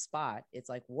one spot, it's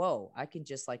like, whoa, I can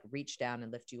just like reach down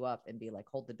and lift you up and be like,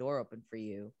 hold the door open for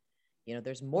you. You know,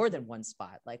 there's more than one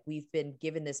spot. Like we've been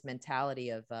given this mentality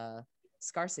of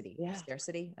scarcity.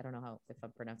 I don't know how, if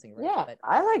I'm pronouncing it right. But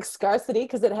I like scarcity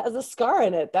because it has a scar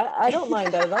in it. That I don't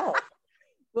mind that at all.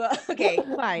 Well, okay,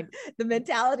 fine. The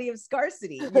mentality of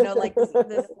scarcity, you know, like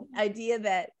this idea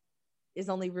that is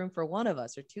only room for one of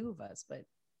us or two of us, but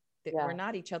we're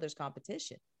not each other's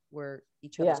competition. We're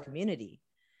each other's community.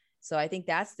 So I think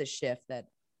that's the shift that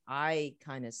I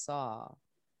kind of saw,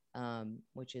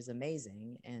 which is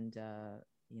amazing. And,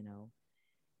 you know,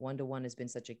 one-to-one has been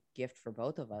such a gift for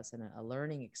both of us and a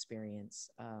learning experience,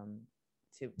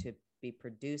 to be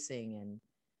producing. And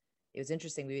it was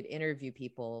interesting. We would interview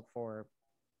people for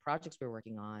projects we were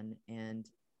working on, and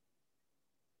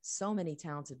so many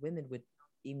talented women would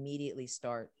immediately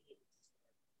start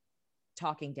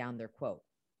talking down their quote.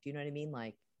 Do you know what I mean?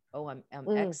 Like, oh, I'm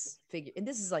X figure. And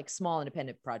this is like small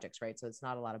independent projects, right? So it's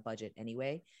not a lot of budget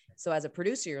anyway. So as a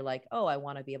producer, you're like, oh, I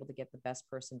want to be able to get the best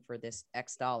person for this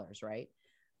X dollars, right?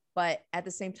 But at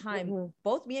the same time,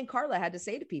 both me and Carla had to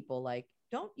say to people, like,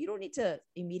 you don't need to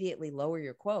immediately lower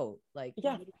your quote. Like,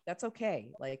 that's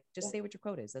okay. Like, just say what your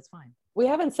quote is. That's fine. We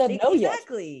haven't said no yet.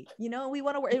 Exactly. You know, we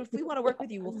want to work. If we want to work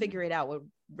with you, we'll figure it out. We'll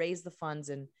raise the funds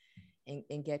and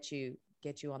get you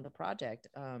on the project.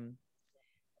 And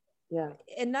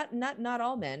not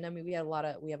all men. I mean, we have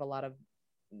a lot of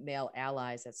male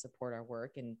allies that support our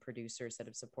work, and producers that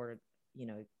have supported, you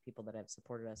know, people that have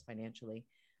supported us financially.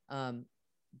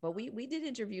 But we did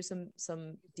interview some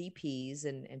DPs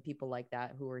and people like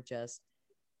that who were just,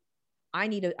 I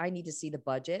need to see the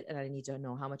budget, and I need to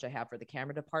know how much I have for the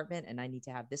camera department, and I need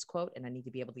to have this quote, and I need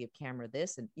to be able to give camera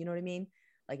this, and you know what I mean?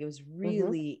 Like, it was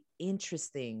really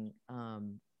interesting,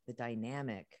 the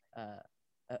dynamic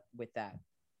with that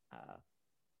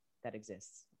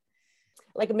exists.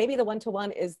 Like maybe the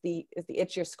one-to-one is the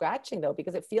itch you're scratching though,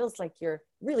 because it feels like you're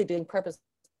really doing purposeful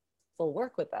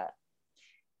work with that.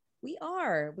 We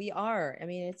are. I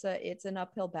mean, it's an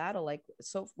uphill battle. Like,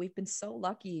 so we've been so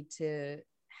lucky to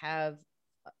have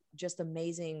just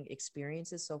amazing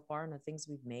experiences so far, and the things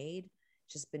we've made.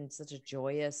 It's just been such a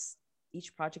joyous.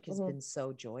 Each project has been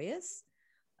so joyous,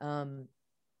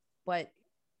 but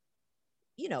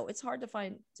you know, it's hard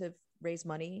to raise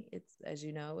money. It's, as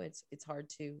you know, it's hard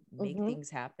to make things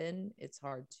happen. It's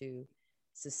hard to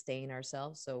sustain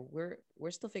ourselves. So we're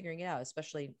still figuring it out,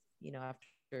 especially, you know, after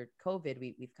COVID,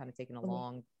 we've kind of taken a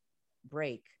long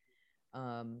break.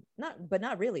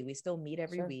 Not really. We still meet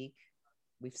every week.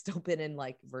 We've still been in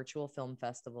like virtual film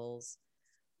festivals.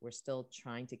 We're still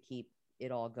trying to keep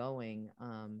it all going,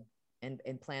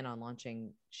 and plan on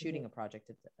shooting a project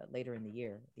later in the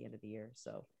year, at the end of the year.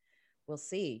 So we'll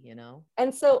see, you know.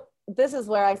 And so this is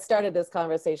where I started this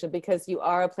conversation, because you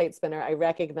are a plate spinner. I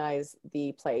recognize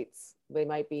the plates. They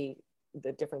might be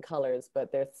the different colors,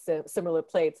 but they're similar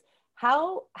plates.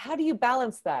 How do you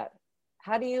balance that?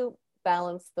 How do you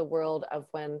balance the world of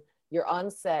when you're on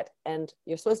set and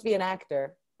you're supposed to be an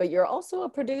actor, but you're also a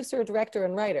producer, director,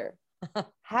 and writer?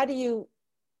 How do you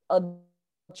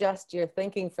adjust your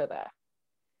thinking for that?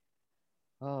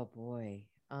 Oh boy.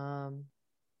 I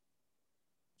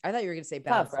thought you were going to say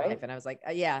balanced life. And I was like,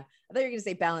 yeah, I thought you were going to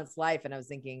say balanced life. And I was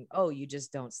thinking, oh, you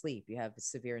just don't sleep. You have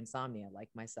severe insomnia like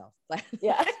myself.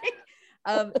 Yeah.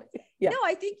 No,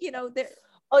 I think, you know, there.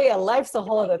 Oh yeah. Life's a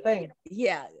whole other thing.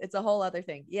 Yeah. It's a whole other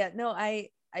thing. Yeah. No, I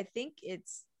think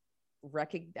it's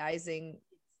recognizing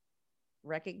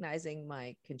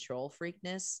my control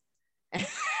freakness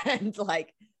and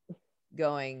like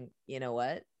going, you know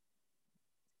what?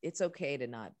 It's okay to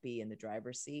not be in the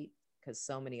driver's seat because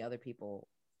so many other people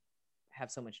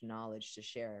have so much knowledge to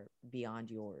share beyond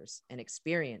yours and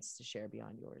experience to share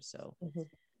beyond yours. So Mhm.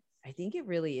 I think it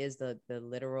really is the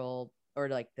literal or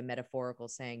like the metaphorical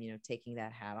saying, you know, taking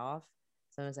that hat off.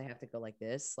 Sometimes I have to go like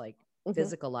this, like Mhm.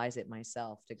 physicalize it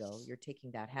myself to go, you're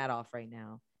taking that hat off right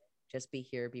now. Just be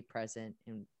here, be present,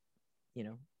 and, you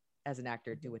know, as an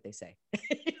actor, do what they say.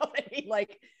 You know what I mean?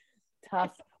 Like,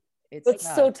 Tough. it's It's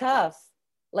tough. so tough.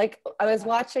 Like I was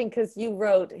watching because you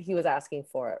wrote he was asking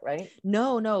for it, right?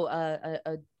 No,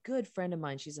 a good friend of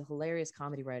mine. She's a hilarious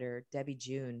comedy writer, Debbie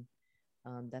June.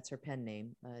 That's her pen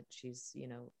name. She's, you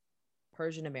know,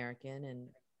 Persian American, and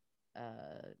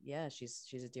yeah, she's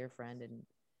a dear friend, and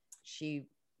she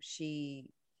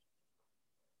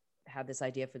had this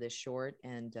idea for this short,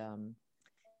 and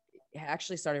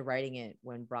actually started writing it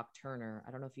when Brock Turner.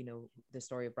 I don't know if you know the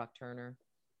story of Brock Turner.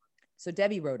 So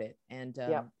Debbie wrote it, and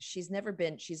Yep.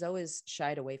 she's always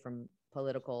shied away from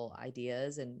political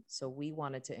ideas, and so we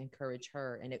wanted to encourage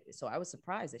her. And so I was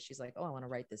surprised that she's like, oh, I want to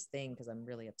write this thing because I'm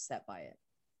really upset by it.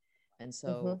 And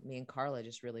so me and Carla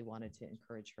just really wanted to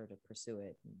encourage her to pursue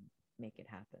it and make it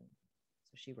happen.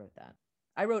 So she wrote that.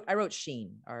 I wrote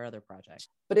Sheen, our other project.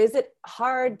 But is it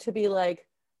hard to be like,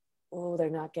 oh, they're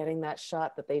not getting that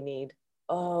shot that they need?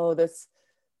 Oh, this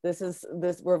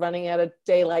we're running out of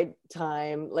daylight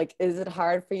time. Like, is it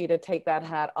hard for you to take that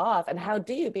hat off? And how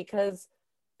do you? Because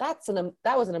that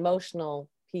was an emotional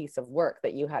piece of work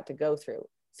that you had to go through.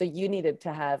 So you needed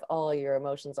to have all your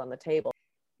emotions on the table.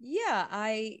 Yeah,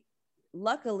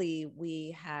 luckily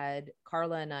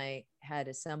Carla and I had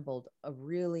assembled a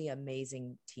really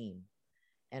amazing team.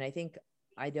 And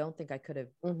I don't think I could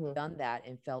have done that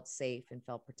and felt safe and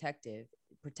felt protected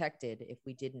if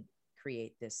we didn't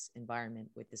create this environment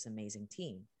with this amazing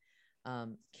team.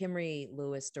 Kimry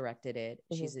Lewis directed it.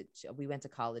 We went to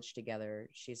college together.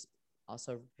 She's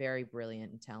also very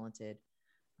brilliant and talented,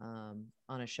 on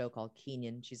a show called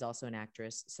Keenan. She's also an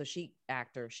actress. So she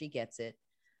gets it.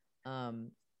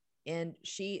 And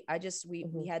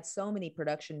we had so many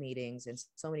production meetings and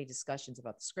so many discussions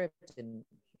about the script and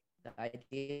the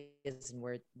ideas and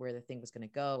where the thing was going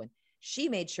to go. And she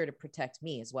made sure to protect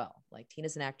me as well. Like,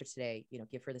 Tina's an actor today, you know,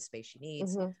 give her the space she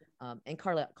needs. And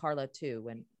Carla too,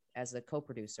 when as a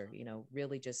co-producer, you know,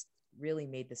 really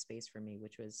made the space for me,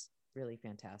 which was really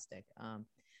fantastic.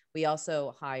 We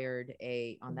also hired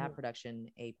on that production,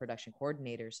 a production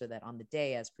coordinator, so that on the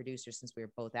day as producers, since we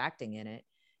were both acting in it,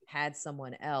 had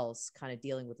someone else kind of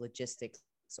dealing with logistics,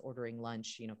 ordering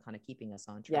lunch, you know, kind of keeping us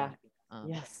on track.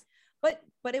 Yes. But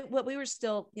we were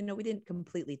still, you know, we didn't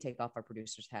completely take off our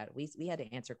producer's hat. We had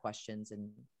to answer questions and,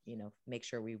 you know, make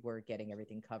sure we were getting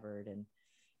everything covered.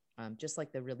 And just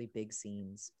like the really big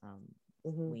scenes,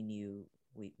 we knew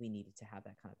we needed to have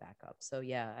that kind of backup. So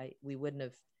yeah, we wouldn't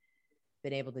have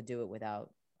been able to do it without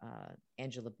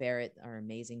Angela Barrett, our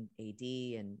amazing AD,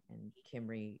 and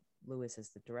Kimry Lewis as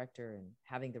the director, and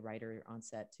having the writer on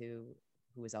set too,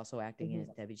 who was also acting in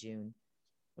it, Debbie June.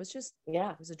 Was just,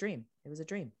 it was a dream. It was a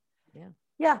dream.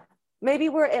 Yeah. Maybe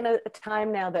we're in a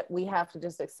time now that we have to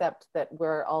just accept that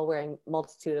we're all wearing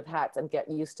multitude of hats and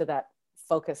get used to that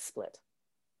focus split.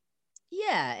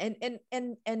 Yeah,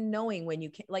 and knowing when you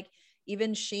can, like,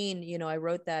 even Sheen, you know, I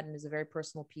wrote that, and it's a very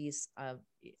personal piece.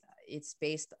 It's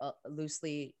based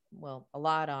loosely, well, a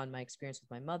lot on my experience with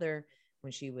my mother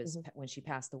when she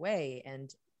passed away.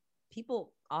 And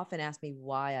people often ask me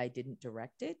why I didn't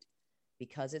direct it,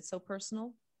 because it's so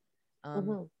personal.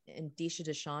 And Disha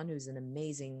Deshawn, who's an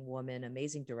amazing woman,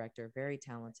 amazing director, very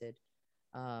talented.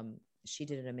 She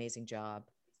did an amazing job.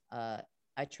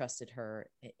 I trusted her.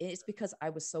 It's because I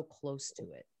was so close to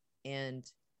it. And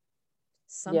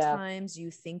sometimes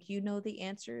you think you know the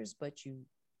answers, but you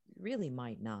really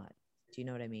might not. Do you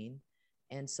know what I mean?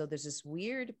 And so there's this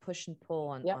weird push and pull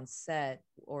on set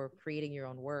or creating your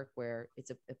own work, where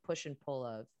it's a push and pull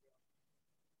of,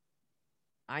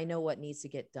 I know what needs to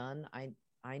get done.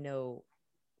 I know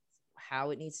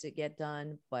how it needs to get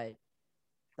done, but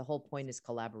the whole point is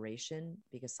collaboration,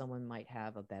 because someone might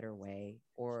have a better way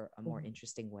or a more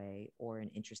interesting way or an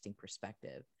interesting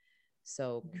perspective.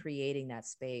 So creating that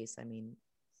space, I mean,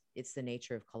 it's the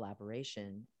nature of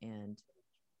collaboration, and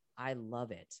I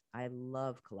love it. I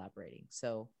love collaborating.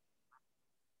 So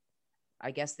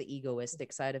I guess the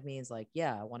egoistic side of me is like,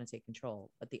 yeah, I want to take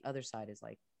control. But the other side is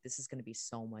like, this is going to be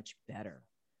so much better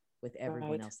with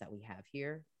everyone else that we have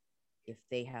here if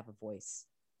they have a voice.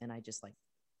 And I just like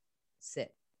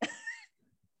sit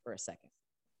for a second,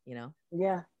 you know?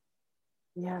 Yeah.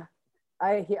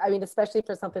 I mean, especially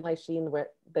for something like Sheen,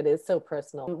 that is so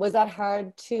personal. Was that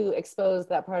hard to expose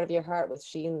that part of your heart with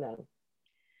Sheen then?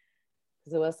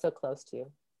 Because it was so close to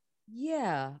you.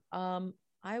 Yeah.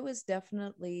 I was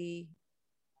definitely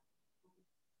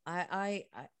I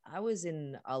was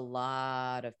in a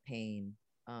lot of pain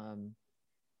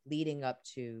leading up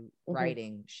to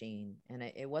writing Sheen. And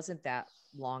it wasn't that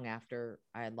long after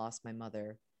I had lost my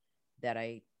mother that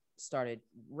I started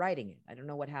writing it. I don't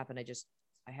know what happened.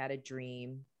 I had a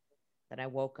dream. Then I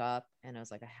woke up and I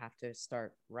was like, I have to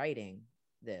start writing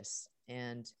this.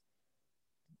 And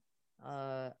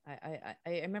I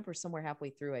remember somewhere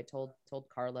halfway through, I told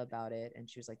Carla about it, and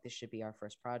she was like, "This should be our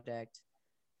first project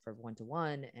for One to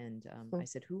One." And I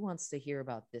said, "Who wants to hear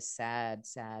about this sad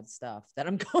stuff that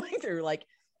I'm going through? Like,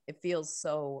 it feels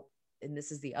so." And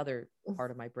this is the other part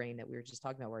of my brain that we were just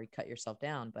talking about, where you cut yourself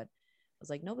down. But I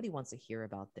was like, nobody wants to hear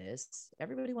about this.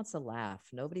 Everybody wants to laugh.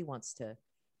 Nobody wants to,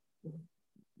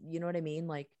 you know what I mean?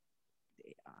 Like,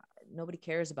 nobody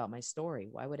cares about my story.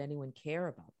 Why would anyone care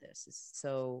about this? It's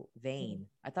so vain.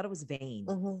 I thought it was vain.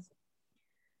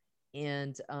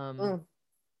 And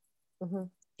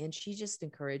and she just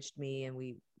encouraged me, and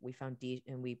we found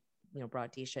and we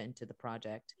brought Disha into the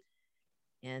project,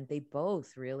 and they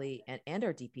both really, and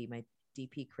our DP, my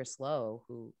DP Chris Lowe,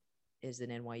 who is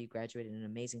an NYU graduate and an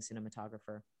amazing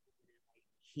cinematographer,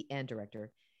 he and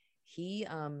director,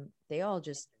 they all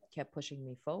just kept pushing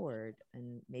me forward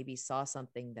and maybe saw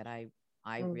something that I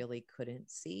really couldn't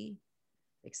see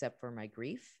except for my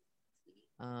grief.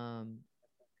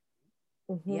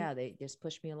 Yeah, they just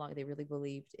pushed me along. They really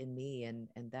believed in me, and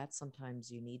that's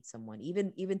sometimes you need someone,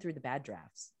 even through the bad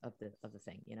drafts of the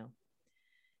thing,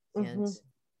 and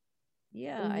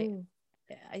yeah,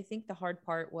 I think the hard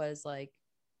part was like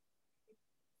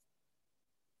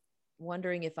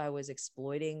wondering if I was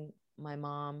exploiting my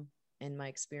mom and my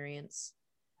experience,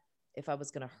 if I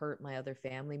was going to hurt my other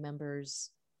family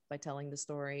members by telling the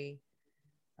story.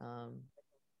 I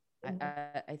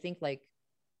think, like,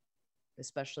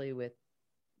 especially with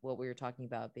what we were talking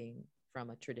about being from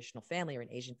a traditional family or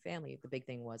an Asian family, the big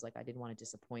thing was like, I didn't want to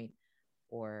disappoint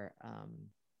or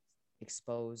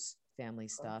expose family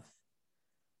stuff.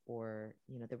 Or,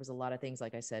 there was a lot of things,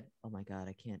 like I said, oh my God,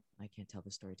 I can't tell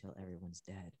the story till everyone's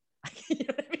dead. You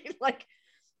know what I mean? Like,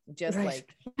 just like,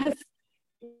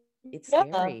 it's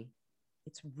scary.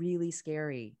 It's really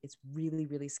scary. It's really,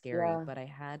 really scary. Yeah. But I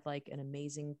had like an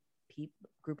amazing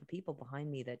group of people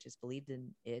behind me that just believed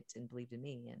in it and believed in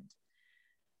me. And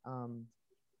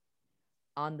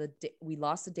on the day, we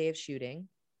lost the day of shooting.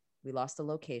 We lost the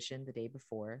location the day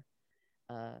before.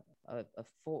 A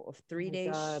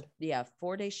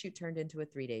 4-day shoot turned into a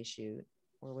 3-day shoot,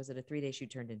 or was it a 3-day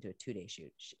shoot turned into a 2-day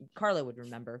shoot? Carla would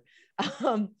remember.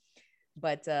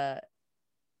 But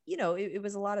it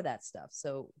was a lot of that stuff.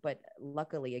 So, but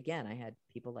luckily, again, I had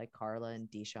people like Carla and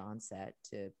Disha on set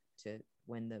to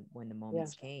when the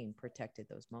moments came, protected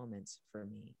those moments for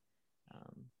me.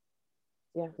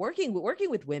 Working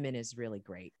with women is really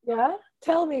great. Yeah.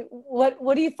 Tell me,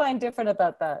 what do you find different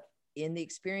about that? In the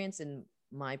experience in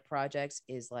my projects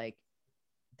is like,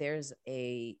 there's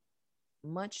a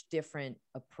much different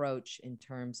approach in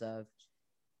terms of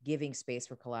giving space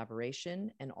for collaboration,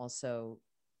 and also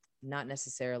not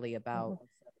necessarily about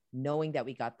knowing that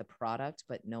we got the product,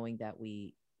 but knowing that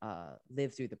we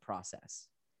lived through the process.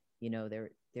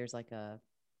 There's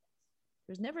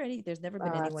never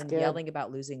been anyone yelling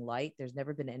about losing light. There's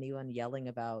never been anyone yelling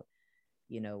about,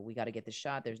 we got to get the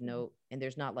shot. There's not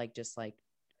like, just like,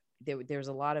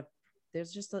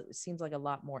 there's just it seems like a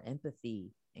lot more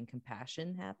empathy and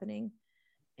compassion happening.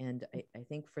 And I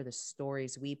think for the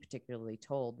stories we particularly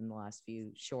told in the last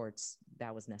few shorts,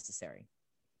 that was necessary.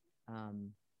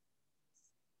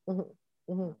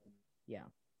 Yeah.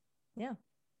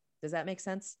 Does that make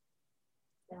sense?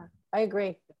 Yeah, I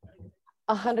agree.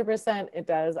 100% it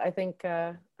does. I think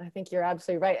you're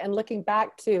absolutely right. And looking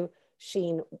back to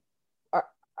Sheen,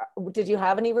 did you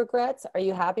have any regrets? Are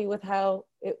you happy with how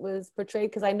it was portrayed?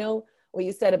 Because I know what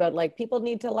you said about like people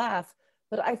need to laugh,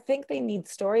 but I think they need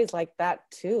stories like that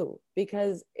too,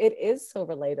 because it is so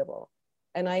relatable.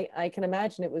 And I can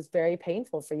imagine it was very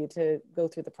painful for you to go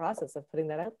through the process of putting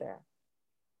that out there.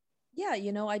 Yeah,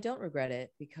 I don't regret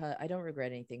it, because I don't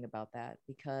regret anything about that,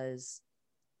 because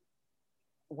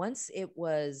once it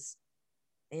was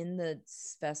in the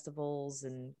festivals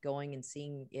and going and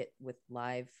seeing it with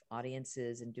live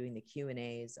audiences and doing the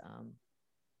Q&As,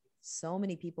 so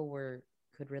many people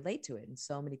could relate to it, and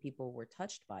so many people were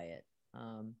touched by it.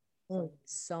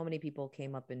 So many people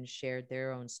came up and shared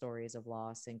their own stories of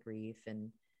loss and grief,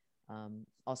 and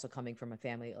also coming from a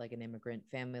family, like an immigrant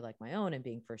family like my own, and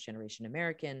being first generation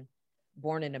American,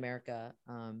 born in America,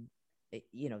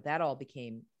 that all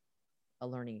became a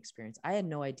learning experience. I had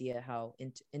no idea how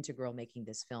integral making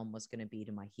this film was going to be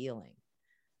to my healing.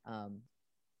 Um,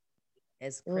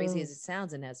 as crazy as it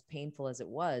sounds and as painful as it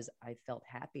was, I felt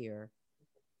happier.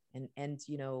 And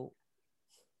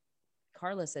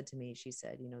Carla said to me, she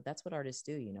said, that's what artists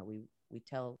do.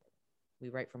 We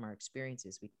write from our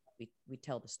experiences. We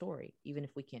tell the story, even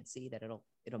if we can't see that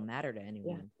it'll matter to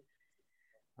anyone.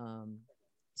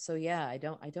 So yeah, I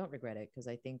don't regret it, because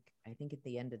I think at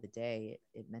the end of the day,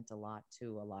 it meant a lot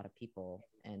to a lot of people,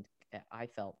 and I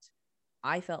felt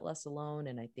less alone,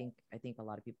 and I think a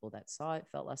lot of people that saw it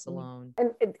felt less alone.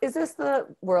 And is this the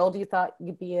world you thought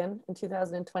you'd be in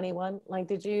 2021? Like,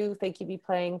 did you think you'd be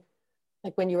playing,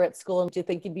 like when you were at school, did you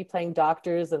think you'd be playing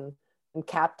doctors and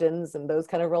captains and those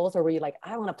kind of roles, or were you like,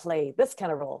 I want to play this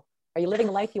kind of role? Are you living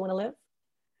a life you want to live?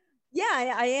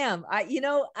 Yeah, I am. I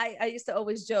used to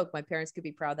always joke my parents could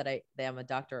be proud that I am a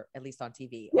doctor, at least on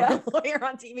TV, or a lawyer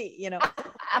on TV,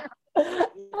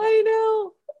 I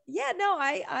know. Yeah, no,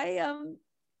 I am.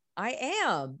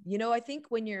 I think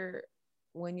when you're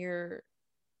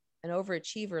an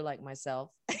overachiever like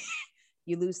myself,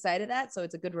 you lose sight of that. So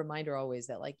it's a good reminder always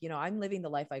that, like, I'm living the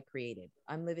life I created.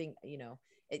 I'm living,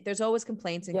 there's always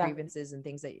complaints and grievances and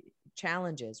things, that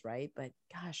challenges, right? But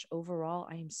gosh, overall,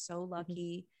 I am so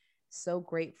lucky, so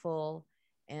grateful.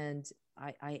 And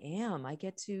I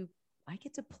get to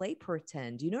play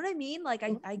pretend. You know what I mean? Like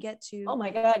I get to, oh my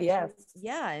God, yes.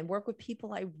 Yeah. And work with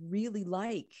people I really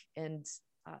like. And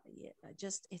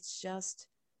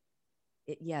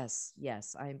yes,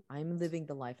 I'm living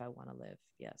the life I want to live.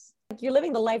 Yes. You're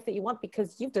living the life that you want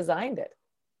because you've designed it.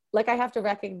 Like, I have to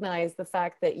recognize the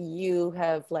fact that you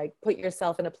have, like, put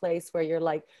yourself in a place where you're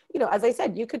like, as I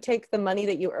said, you could take the money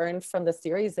that you earned from the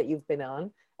series that you've been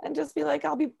on and just be like,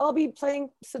 I'll be playing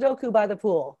Sudoku by the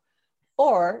pool,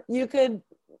 or you could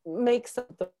make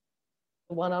something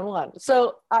one-on-one.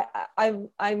 So I'm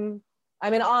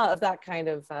in awe of that kind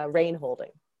of reign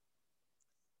holding.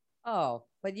 Oh,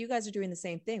 but you guys are doing the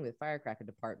same thing with Firecracker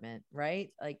Department,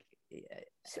 right? Like,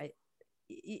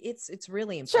 it's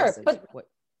really impressive. Sure,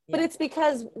 but it's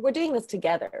because we're doing this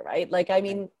together, right? Like, I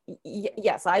mean,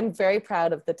 yes, I'm very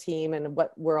proud of the team and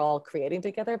what we're all creating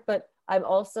together, but I'm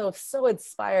also so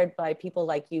inspired by people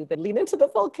like you that lean into the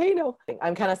volcano.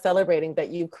 I'm kind of celebrating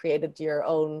that you've created your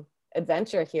own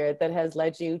adventure here that has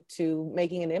led you to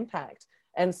making an impact.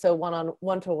 And so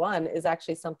one-to-one is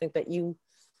actually something that you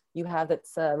have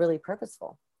that's really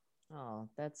purposeful. Oh,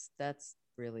 that's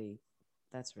really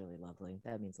lovely.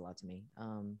 That means a lot to me.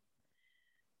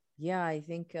 Yeah, I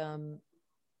think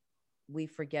we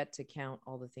forget to count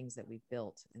all the things that we've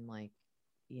built, and, like,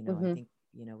 I think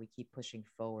we keep pushing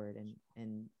forward,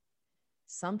 and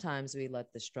sometimes we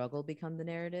let the struggle become the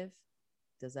narrative.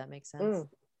 Does that make sense?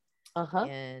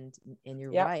 And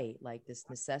you're right, like, this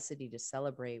necessity to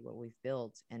celebrate what we've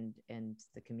built, and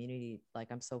the community. Like,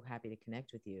 I'm so happy to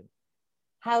connect with you.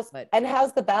 How's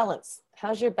the balance?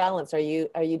 How's your balance? Are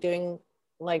you doing,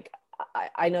 like,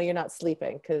 I know you're not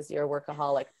sleeping because you're a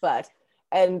workaholic,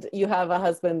 and you have a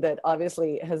husband that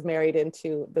obviously has married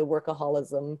into the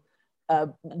workaholism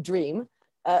dream.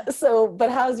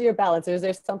 But how's your balance? Is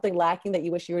there something lacking that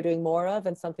you wish you were doing more of,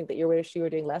 and something that you wish you were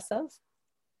doing less of?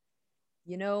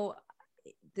 The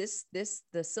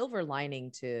silver lining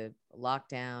to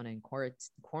lockdown and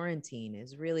quarantine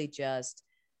is really just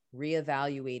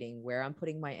reevaluating where I'm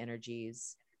putting my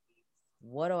energies.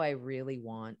 What do I really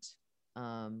want?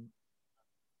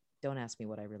 Don't ask me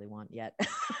what I really want yet.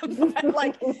 But,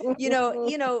 like,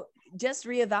 just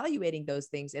reevaluating those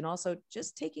things, and also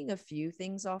just taking a few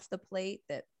things off the plate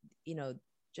that,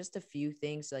 just a few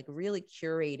things, like really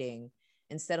curating,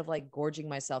 instead of like gorging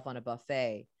myself on a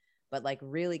buffet, but like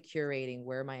really curating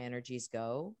where my energies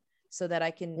go, so that I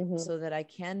can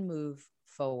move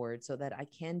forward, so that I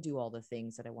can do all the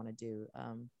things that I want to do.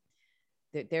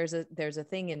 There's a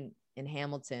thing in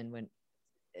Hamilton. When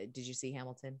did you see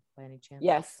Hamilton by any chance?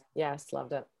 Yes,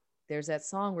 loved it. There's that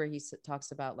song where he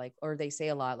talks about, like, or they say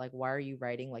a lot, like, why are you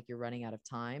writing like you're running out of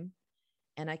time?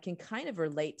 And I can kind of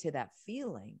relate to that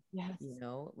feeling. Yes.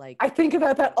 Like, I think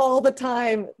about that all the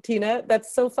time, Tina.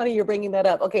 That's so funny you're bringing that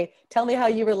up. Okay, tell me how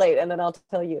you relate, and then I'll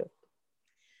tell you.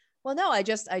 Well, no, I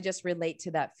just relate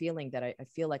to that feeling that I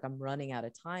feel like I'm running out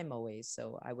of time always.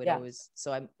 So I would always,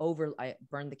 so I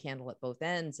burn the candle at both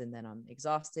ends, and then I'm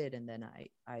exhausted. And then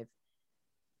I've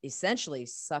essentially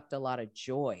sucked a lot of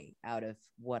joy out of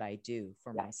what I do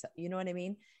for myself. You know what I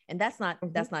mean? And that's not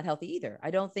healthy either.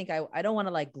 I don't want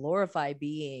to, like, glorify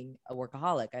being a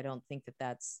workaholic. I don't think that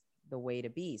that's the way to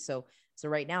be. So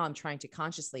right now I'm trying to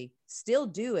consciously still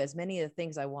do as many of the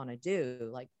things I want to do,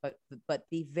 like, but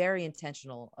be very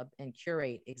intentional and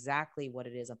curate exactly what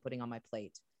it is I'm putting on my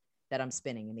plate that I'm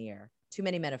spinning in the air. Too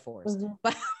many metaphors,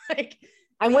 but, like,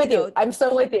 I'm But, with you. I'm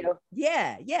so with you.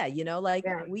 Yeah. Like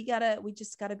Yeah. we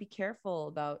just gotta be careful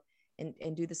about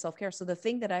and do the self-care. So the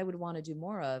thing that I would want to do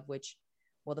more of, which,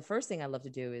 well, the first thing I love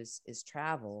to do is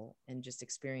travel and just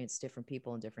experience different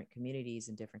people in different communities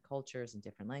and different cultures and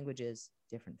different languages,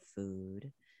 different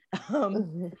food.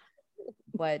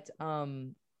 But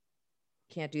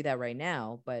can't do that right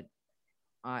now. But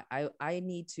I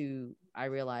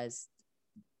realized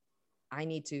I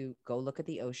need to go look at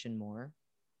the ocean more.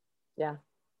 Yeah.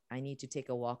 I need to take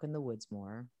a walk in the woods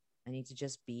more. I need to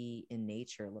just be in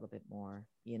nature a little bit more,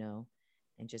 and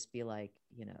just be like,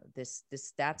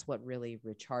 that's what really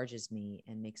recharges me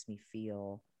and makes me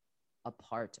feel a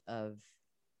part of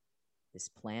this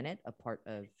planet, a part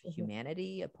of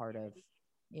humanity, a part of,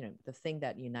 the thing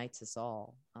that unites us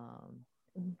all.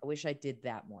 I wish I did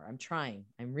that more. I'm trying.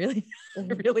 I'm really, I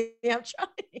really am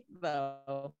trying,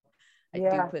 though. I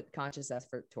do put conscious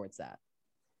effort towards that.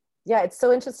 Yeah, it's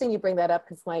so interesting you bring that up,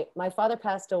 because my father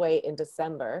passed away in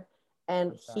December,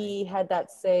 and he had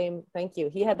that same, thank you,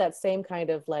 he had that same kind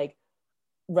of like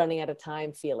running out of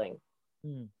time feeling.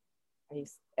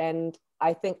 And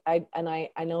I think I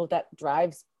know that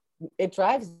drives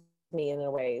me in a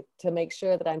way to make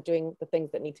sure that I'm doing the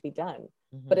things that need to be done,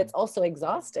 but it's also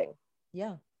exhausting.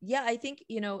 Yeah. I think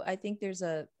there's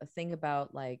a thing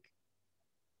about like,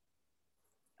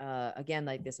 again,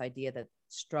 like this idea that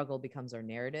struggle becomes our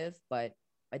narrative, but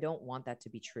I don't want that to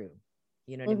be true.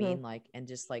 You know what I mean? Like, and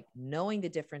just like knowing the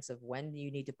difference of when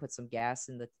you need to put some gas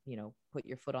in the, put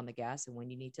your foot on the gas, and when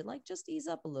you need to like just ease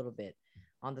up a little bit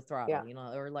on the throttle,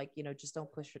 or like, just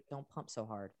don't push it, don't pump so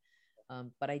hard.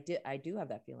 But I do have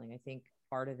that feeling. I think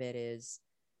part of it is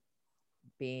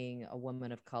being a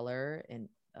woman of color and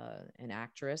an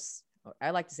actress. I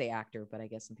like to say actor, but I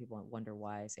guess some people wonder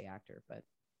why I say actor, but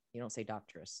you don't say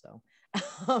doctoress. So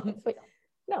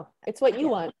no, it's what you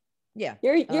want. Yeah.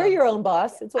 You're your own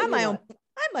boss. It's what I'm my own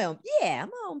I'm my own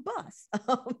boss.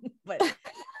 But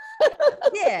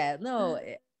yeah, no,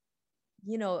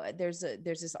 there's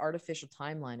this artificial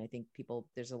timeline. I think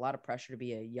there's a lot of pressure to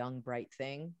be a young, bright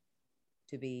thing,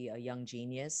 to be a young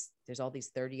genius. There's all these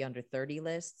 30 under 30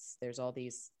 lists. There's all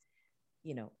these,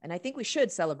 and I think we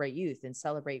should celebrate youth and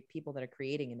celebrate people that are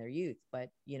creating in their youth. But,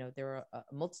 there are a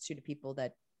multitude of people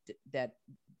that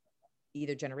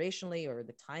either generationally or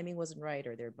the timing wasn't right,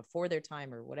 or they're before their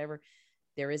time or whatever,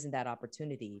 there isn't that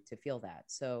opportunity to feel that.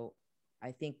 So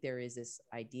I think there is this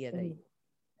idea that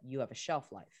you have a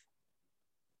shelf life.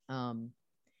 And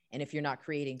if you're not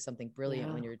creating something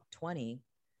brilliant when you're 20,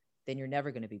 then you're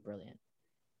never going to be brilliant.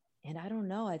 And I don't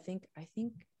know. I think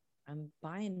I'm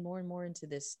buying more and more into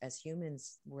this. As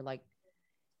humans, we're like,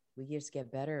 we just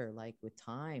get better, like with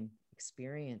time,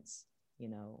 experience,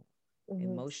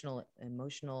 emotional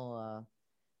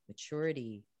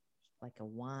maturity, like a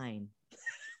wine,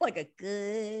 like a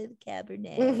good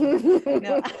Cabernet.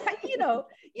 You know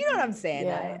what I'm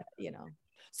saying?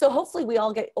 So hopefully we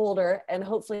all get older, and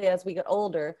hopefully as we get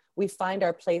older, we find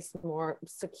our place more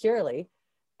securely.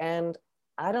 And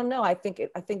I don't know. I think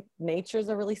nature's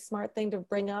a really smart thing to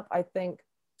bring up. I think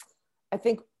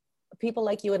people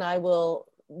like you and I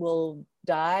will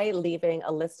die leaving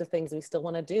a list of things we still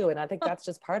want to do, and I think that's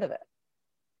just part of it,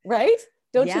 right?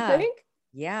 Don't you think?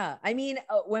 Yeah. I mean,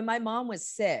 when my mom was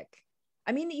sick,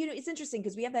 I mean, it's interesting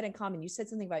because we have that in common. You said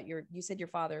something about you said your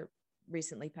father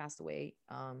recently passed away,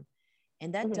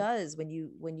 and that does, when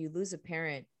you lose a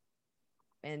parent,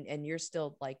 and you're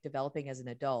still like developing as an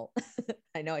adult.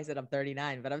 I know I said I'm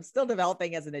 39, but I'm still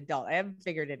developing as an adult. I haven't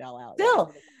figured it all out.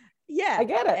 Still. Yeah. I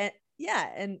get it.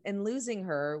 And losing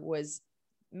her was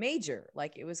major.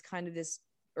 Like, it was kind of this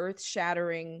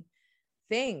earth-shattering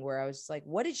thing where I was like,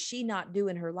 what did she not do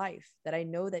in her life that I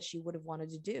know that she would have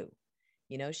wanted to do?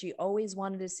 She always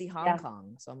wanted to see Hong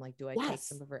Kong. So I'm like, do I take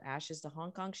some of her ashes to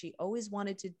Hong Kong? She always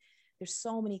wanted to. There's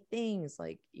so many things,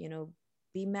 like,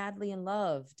 be madly in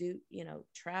love, do,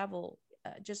 travel,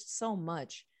 just so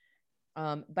much.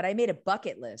 But I made a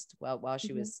bucket list while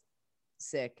she was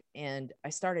sick, and I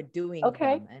started doing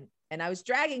them, and I was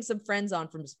dragging some friends on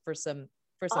for some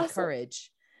awesome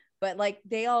courage, but like,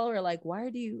 they all are like,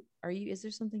 why is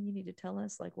there something you need to tell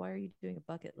us? Like, why are you doing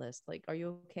a bucket list? Like, are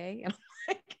you okay? And I'm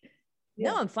like,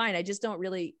 no, I'm fine. I just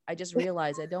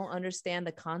realized I don't understand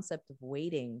the concept of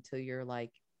waiting till you're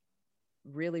like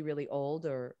really, really old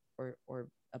or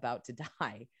about to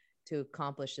die to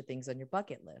accomplish the things on your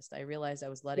bucket list. I realized I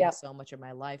was letting so much of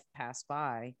my life pass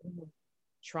by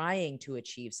trying to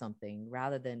achieve something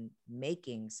rather than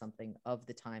making something of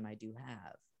the time I do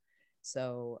have.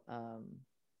 So, I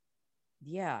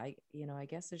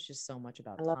guess there's just so much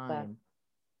about time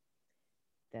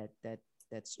that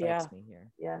strikes me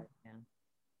here. Yeah.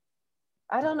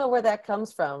 I don't know where that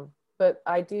comes from, but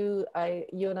you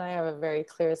and I have a very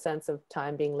clear sense of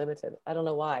time being limited. I don't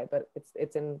know why, but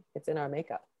it's in our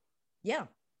makeup. Yeah.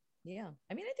 Yeah.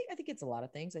 I mean, I think it's a lot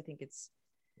of things. I think it's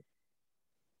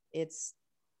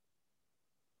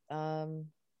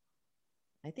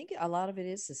I think a lot of it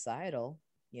is societal,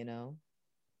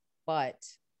 but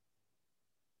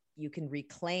you can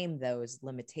reclaim those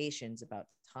limitations about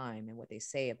time and what they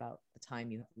say about the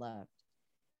time you have left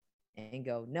and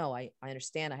go, no, I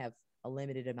understand I have a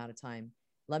limited amount of time.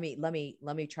 Let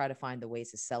me try to find the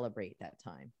ways to celebrate that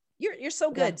time. You're so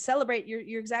good. Yeah. Celebrate.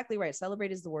 You're exactly right.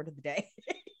 Celebrate is the word of the day.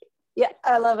 Yeah,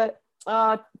 I love it.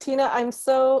 Tina, I'm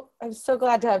so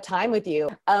glad to have time with you.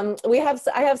 I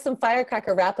have some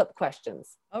firecracker wrap-up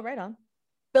questions. Oh, right on.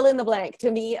 Fill in the blank.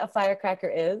 To me, a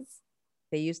firecracker is?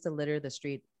 They used to litter the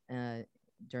street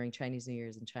during Chinese New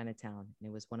Year's in Chinatown, and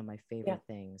it was one of my favorite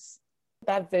things.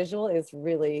 That visual is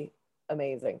really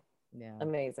amazing. Yeah,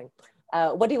 amazing.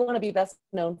 What do you want to be best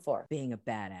known for? Being a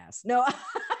badass. No.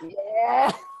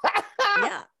 Yeah.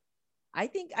 Yeah. I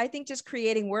think just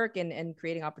creating work and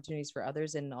creating opportunities for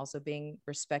others, and also being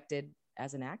respected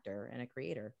as an actor and a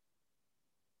creator.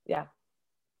 Yeah.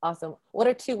 Awesome. What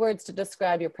are 2 words to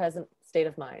describe your present state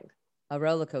of mind? A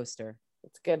roller coaster.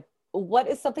 It's good. What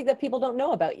is something that people don't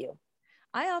know about you?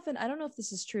 I don't know if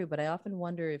this is true, but I often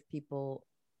wonder if people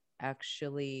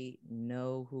actually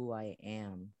know who I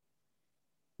am.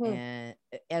 And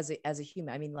as a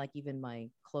human, I mean, like even my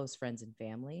close friends and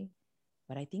family,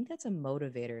 but I think that's a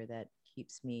motivator that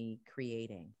keeps me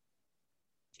creating.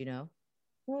 Do you know?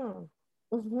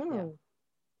 Mm-hmm. Yeah.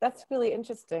 That's really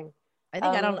interesting. I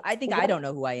think I don't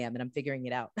know who I am, and I'm figuring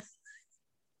it out.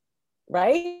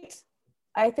 Right?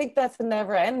 I think that's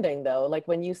never ending though. Like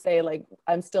when you say like,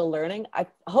 I'm still learning,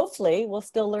 hopefully we'll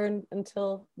still learn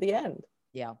until the end.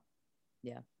 Yeah.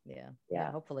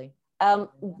 Hopefully.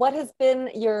 What has been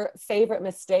your favorite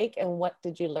mistake, and what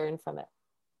did you learn from it?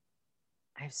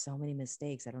 I have so many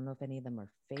mistakes. I don't know if any of them are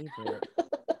favorite.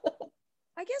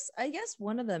 I guess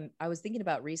one of them I was thinking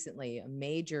about recently, a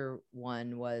major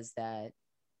one, was that,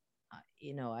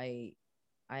 I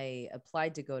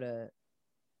applied to go to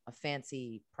a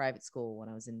fancy private school when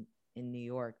I was in New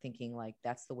York, thinking like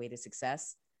that's the way to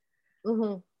success.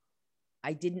 Mm-hmm.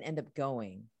 I didn't end up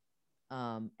going.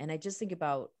 And I just think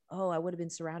about, I would have been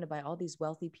surrounded by all these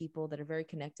wealthy people that are very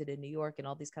connected in New York and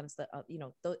all these kind of stuff.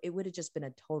 It would have just been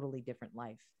a totally different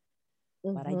life.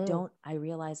 Mm-hmm. But I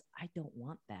realize I don't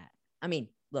want that. I mean,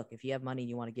 look, if you have money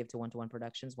you want to give to One-to-One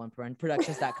Productions,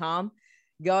 oneproductions.com,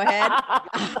 go ahead.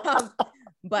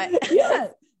 But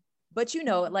yes. But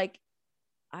like,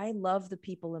 I love the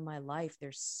people in my life.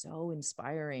 They're so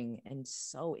inspiring and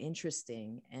so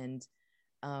interesting. And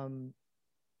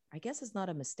I guess it's not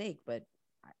a mistake, but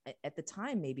at the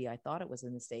time, maybe I thought it was a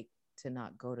mistake to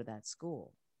not go to that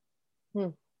school.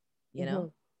 You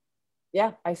know?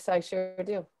 Yeah, I sure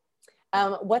do.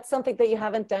 What's something that you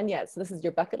haven't done yet? So this is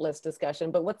your bucket list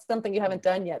discussion, but what's something you haven't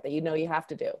done yet that you know you have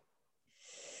to do?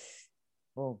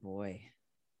 Oh boy.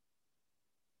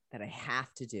 That I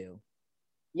have to do.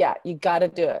 Yeah, you got to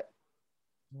do it.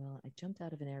 Well, I jumped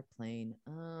out of an airplane.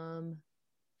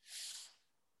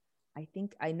 I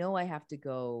think I know I have to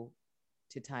go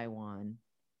to Taiwan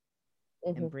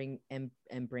and bring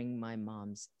my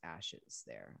mom's ashes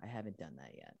there. I haven't done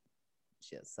that yet.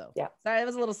 So yeah, sorry, it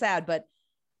was a little sad, but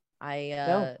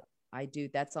I do.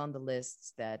 That's on the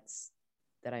list. That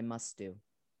I must do.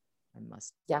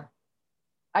 Yeah,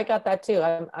 I got that too.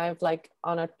 I'm like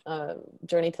on a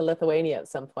journey to Lithuania at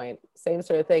some point. Same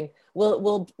sort of thing.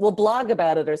 We'll blog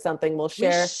about it or something. We'll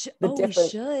share the different. We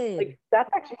should. Like, that's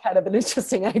actually kind of an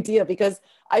interesting idea, because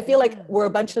I feel like we're a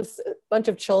bunch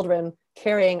of children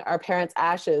carrying our parents'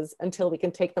 ashes until we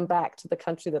can take them back to the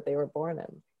country that they were born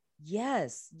in.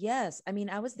 Yes. I mean,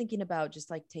 I was thinking about just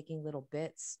like taking little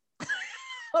bits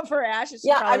of her ashes.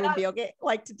 Yeah, probably would be okay,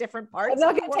 like to different parts. I'm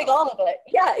not going to take all of it.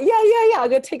 Yeah. I'm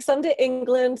going to take some to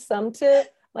England, some to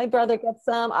my brother gets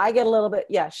some. I get a little bit.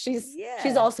 Yeah, she's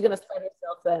also going to spread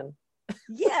herself then.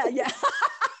 Yeah.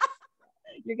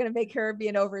 You're going to make her be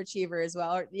an overachiever as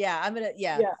well. I'm going to.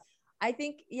 Yeah. I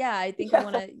think I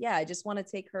want to. I just want to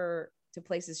take her to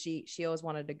places she always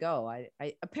wanted to go.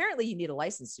 I apparently you need a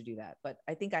license to do that, but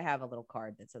I think I have a little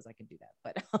card that says I can do that.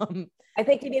 But I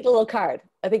think you need a little card.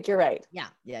 I think you're right. Yeah,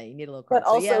 you need a little card. But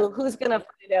also, who's gonna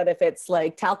find out if it's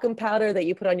like talcum powder that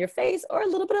you put on your face or a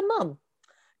little bit of mum?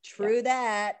 True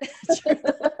that.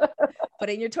 Put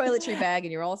it in your toiletry bag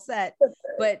and you're all set.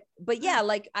 But yeah,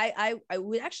 like I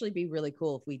would actually be really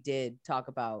cool if we did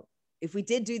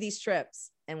do these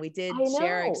trips and we did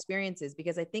share experiences,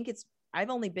 because I think I've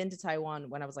only been to Taiwan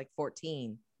when I was like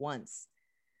 14 once.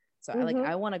 So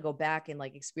I want to go back and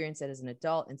like experience it as an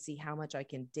adult and see how much I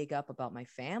can dig up about my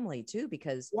family too,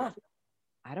 because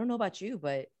I don't know about you,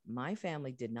 but my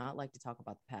family did not like to talk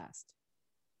about the past.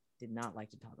 Did not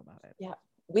like to talk about it. Yeah.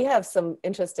 We have some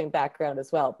interesting background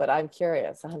as well, but I'm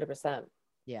curious 100%.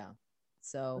 Yeah.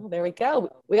 So there we go.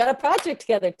 We got a project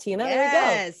together, Tina.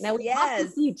 Yes, there we go. Now we have to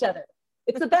see each other.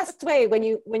 It's the best way when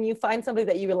you find somebody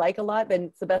that you like a lot, then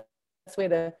it's the best way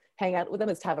to hang out with them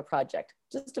is to have a project.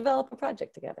 Just develop a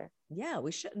project together. Yeah,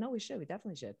 we should. No, we should. We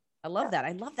definitely should. I love that.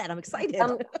 I love that. I'm excited.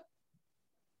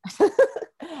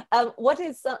 What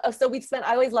is so we've spent,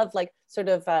 I always love like sort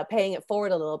of paying it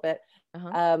forward a little bit.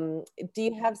 Do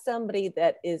you have somebody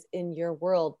that is in your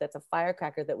world that's a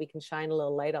firecracker that we can shine a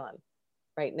little light on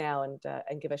right now and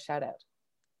give a shout out?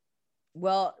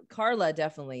 Well, Carla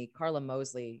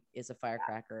Mosley is a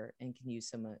firecracker and can use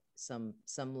some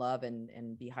love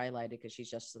and be highlighted because she's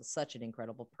just such an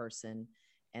incredible person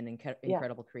and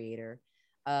incredible creator.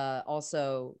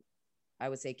 Also, I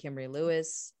would say Kimberly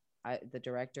Lewis, the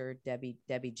director,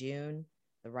 Debbie June,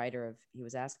 the writer of He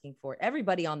Was Asking For,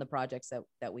 everybody on the projects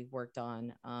that we've worked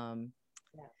on. I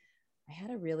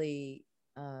had a really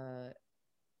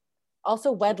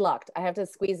also Wedlocked. I have to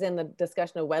squeeze in the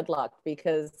discussion of Wedlocked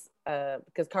because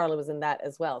Carla was in that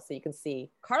as well, so you can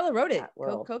see Carla wrote it,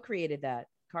 co-created that.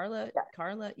 Carla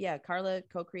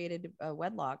co-created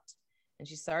Wedlocked, and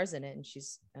she stars in it, and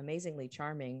she's amazingly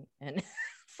charming and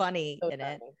funny in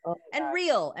it, and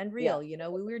real. You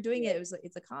know, when we were doing it,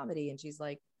 it's a comedy, and she's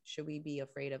like, should we be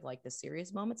afraid of like the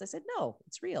serious moments? I said, no,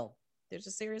 it's real. There's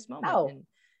a serious moment.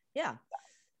 And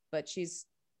but she's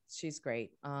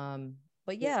great.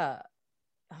 But yeah,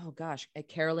 oh gosh,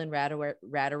 Carolyn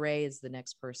Radaray is the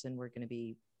next person we're going to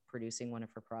be producing one of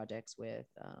her projects with.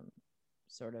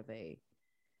 Sort of a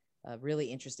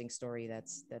really interesting story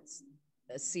that's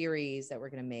a series that we're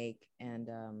going to make, and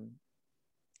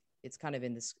it's kind of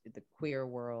in the queer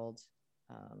world,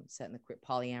 set in the queer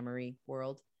polyamory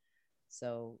world.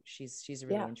 So she's a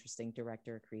really interesting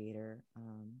director, creator.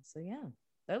 So yeah,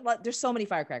 there's so many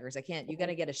firecrackers. You got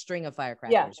to get a string of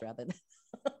firecrackers rather than.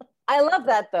 I love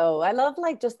that though. I love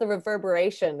like just the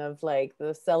reverberation of like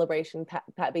the celebration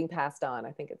being passed on.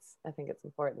 I think it's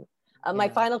important. My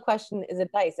final question is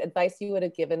advice you would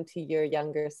have given to your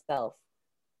younger self.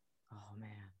 Oh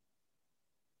man,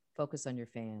 focus on your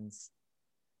fans.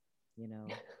 You know,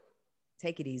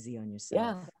 take it easy on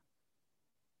yourself. Yeah,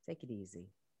 take it easy.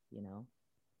 You know.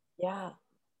 Yeah,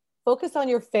 focus on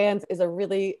your fans is a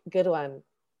really good one.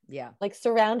 Yeah, like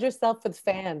surround yourself with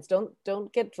fans.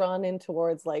 Don't get drawn in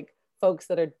towards like folks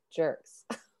that are jerks.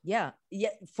 Yeah,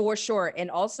 for sure. And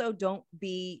also don't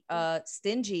be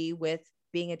stingy with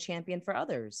being a champion for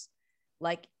others.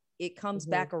 Like it comes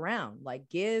back around, like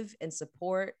give and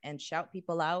support and shout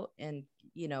people out. And,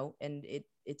 you know, and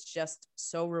it's just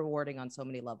so rewarding on so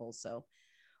many levels. So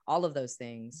all of those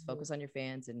things, focus on your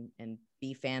fans and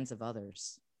be fans of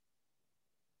others.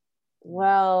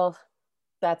 Well,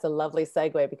 that's a lovely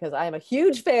segue because I am a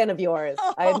huge fan of yours.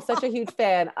 I am such a huge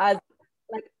fan.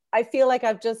 I feel like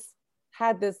I've just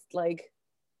had this, like,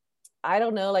 I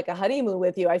don't know, like a honeymoon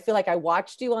with you. I feel like I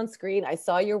watched you on screen. I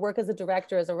saw your work as a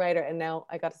director, as a writer, and now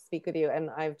I got to speak with you. And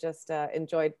I've just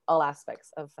enjoyed all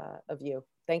aspects of you.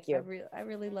 Thank you. I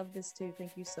really love this too.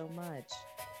 Thank you so much.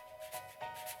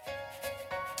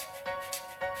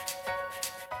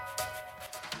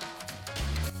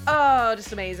 Oh,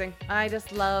 just amazing. I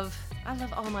love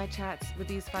all my chats with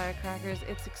these firecrackers.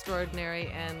 It's extraordinary,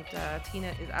 and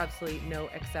Tina is absolutely no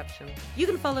exception. You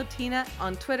can follow Tina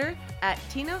on Twitter at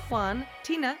Tina Huang,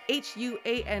 Tina Huang,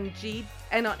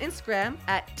 and on Instagram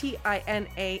at TinaHuang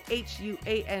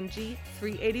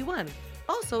 381.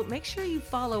 Also, make sure you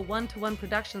follow One-to-One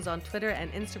Productions on Twitter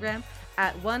and Instagram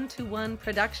at One-to-One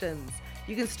Productions.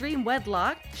 You can stream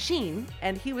Wedlocked, Sheen,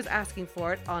 and He Was Asking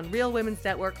For It on Real Women's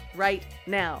Network right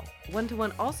now.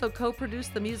 One-to-One also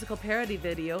co-produced the musical parody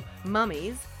video,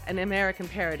 Mummies, an American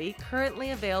parody,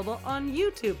 currently available on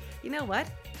YouTube. You know what?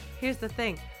 Here's the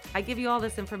thing. I give you all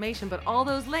this information, but all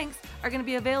those links are going to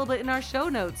be available in our show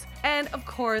notes. And of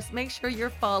course, make sure you're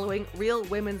following Real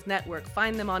Women's Network.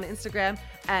 Find them on Instagram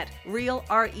at Real,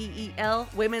 REEL,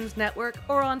 Women's Network,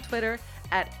 or on Twitter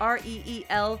at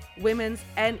REEL Women's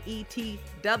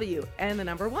NETW and the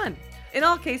number 1. In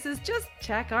all cases, just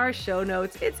check our show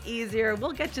notes. It's easier.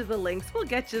 We'll get you the links. We'll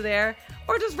get you there.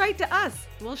 Or just write to us.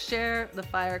 We'll share the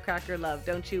firecracker love.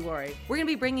 Don't you worry. We're going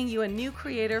to be bringing you a new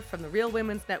creator from the Real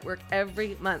Women's Network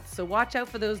every month. So watch out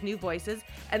for those new voices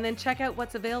and then check out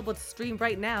what's available to stream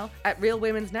right now at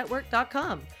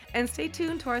realwomensnetwork.com. And stay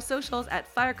tuned to our socials at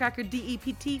Firecracker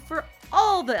DEPT for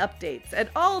all the updates and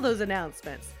all those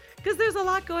announcements. Because there's a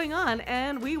lot going on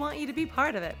and we want you to be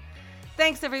part of it.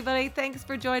 Thanks, everybody. Thanks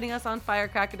for joining us on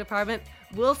Firecracker Department.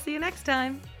 We'll see you next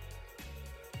time.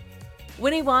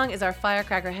 Winnie Wong is our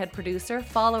Firecracker head producer.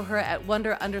 Follow her at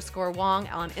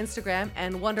Wonder_Wong on Instagram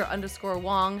and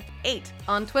Wonder_Wong8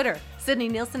 on Twitter. Sydney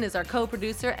Nielsen is our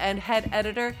co-producer and head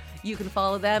editor. You can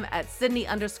follow them at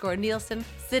Sydney_Nielsen,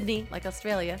 Sydney like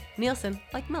Australia, Nielsen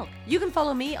like milk. You can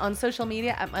follow me on social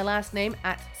media at my last name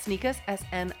at Sneakus,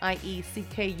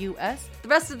 SNIECKUS. The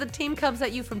rest of the team comes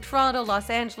at you from Toronto, Los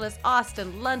Angeles,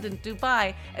 Austin, London,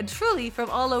 Dubai, and truly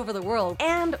from all over the world.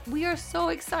 And we are so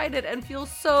excited and feel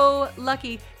so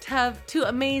lucky to have two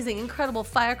amazing, incredible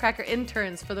Firecracker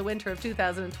interns for the winter of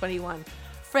 2021.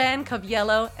 Fran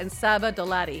Coviello and Saba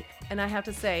Dolati. And I have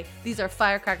to say, these are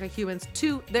Firecracker humans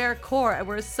to their core, and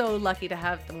we're so lucky to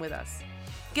have them with us.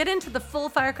 Get into the full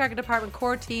Firecracker Department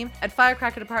core team at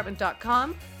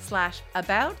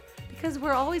firecrackerdepartment.com/about, because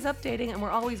we're always updating and we're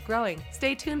always growing.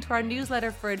 Stay tuned to our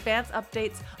newsletter for advanced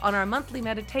updates on our monthly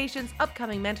meditations,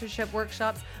 upcoming mentorship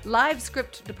workshops, live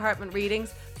script department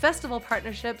readings, festival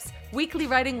partnerships, weekly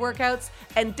writing workouts,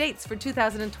 and dates for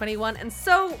 2021, and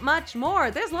so much more.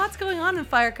 There's lots going on in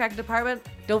Firecracker Department.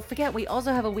 Don't forget, we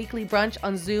also have a weekly brunch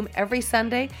on Zoom every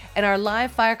Sunday, and our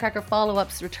live Firecracker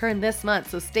follow-ups return this month,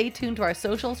 so stay tuned to our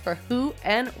socials for who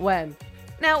and when.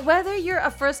 Now, whether you're a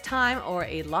first-time or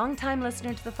a long-time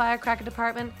listener to the Firecracker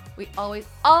Department, we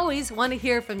always want to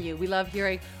hear from you. We love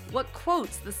hearing what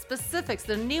quotes, the specifics,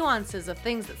 the nuances of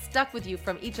things that stuck with you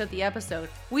from each of the episode.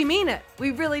 We mean it. We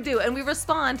really do. And we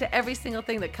respond to every single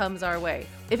thing that comes our way.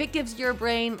 If it gives your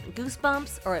brain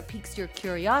goosebumps, or it piques your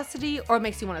curiosity, or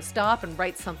makes you want to stop and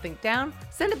write something down,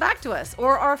 send it back to us,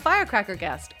 or our Firecracker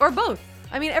guest, or both.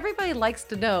 I mean, everybody likes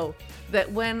to know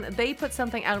that when they put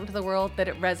something out into the world, that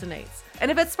it resonates. And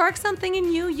if it sparks something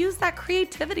in you, use that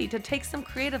creativity to take some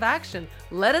creative action.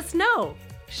 Let us know.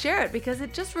 Share it, because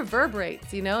it just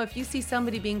reverberates. You know, if you see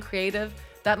somebody being creative,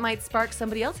 that might spark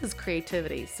somebody else's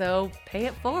creativity. So pay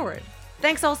it forward.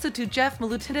 Thanks also to Jeff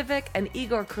Milutinovic and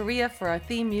Igor Korea for our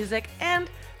theme music. And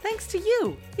thanks to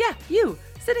you. Yeah, you.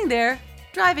 Sitting there,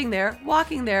 driving there,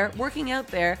 walking there, working out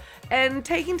there, and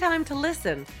taking time to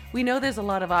listen. We know there's a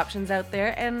lot of options out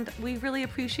there, and we really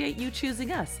appreciate you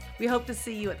choosing us. We hope to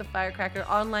see you at the Firecracker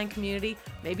online community,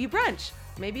 maybe brunch,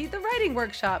 maybe the writing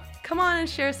workshop. Come on and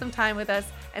share some time with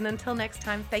us. And until next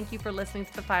time, thank you for listening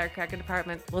to the Firecracker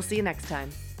Department. We'll see you next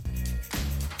time.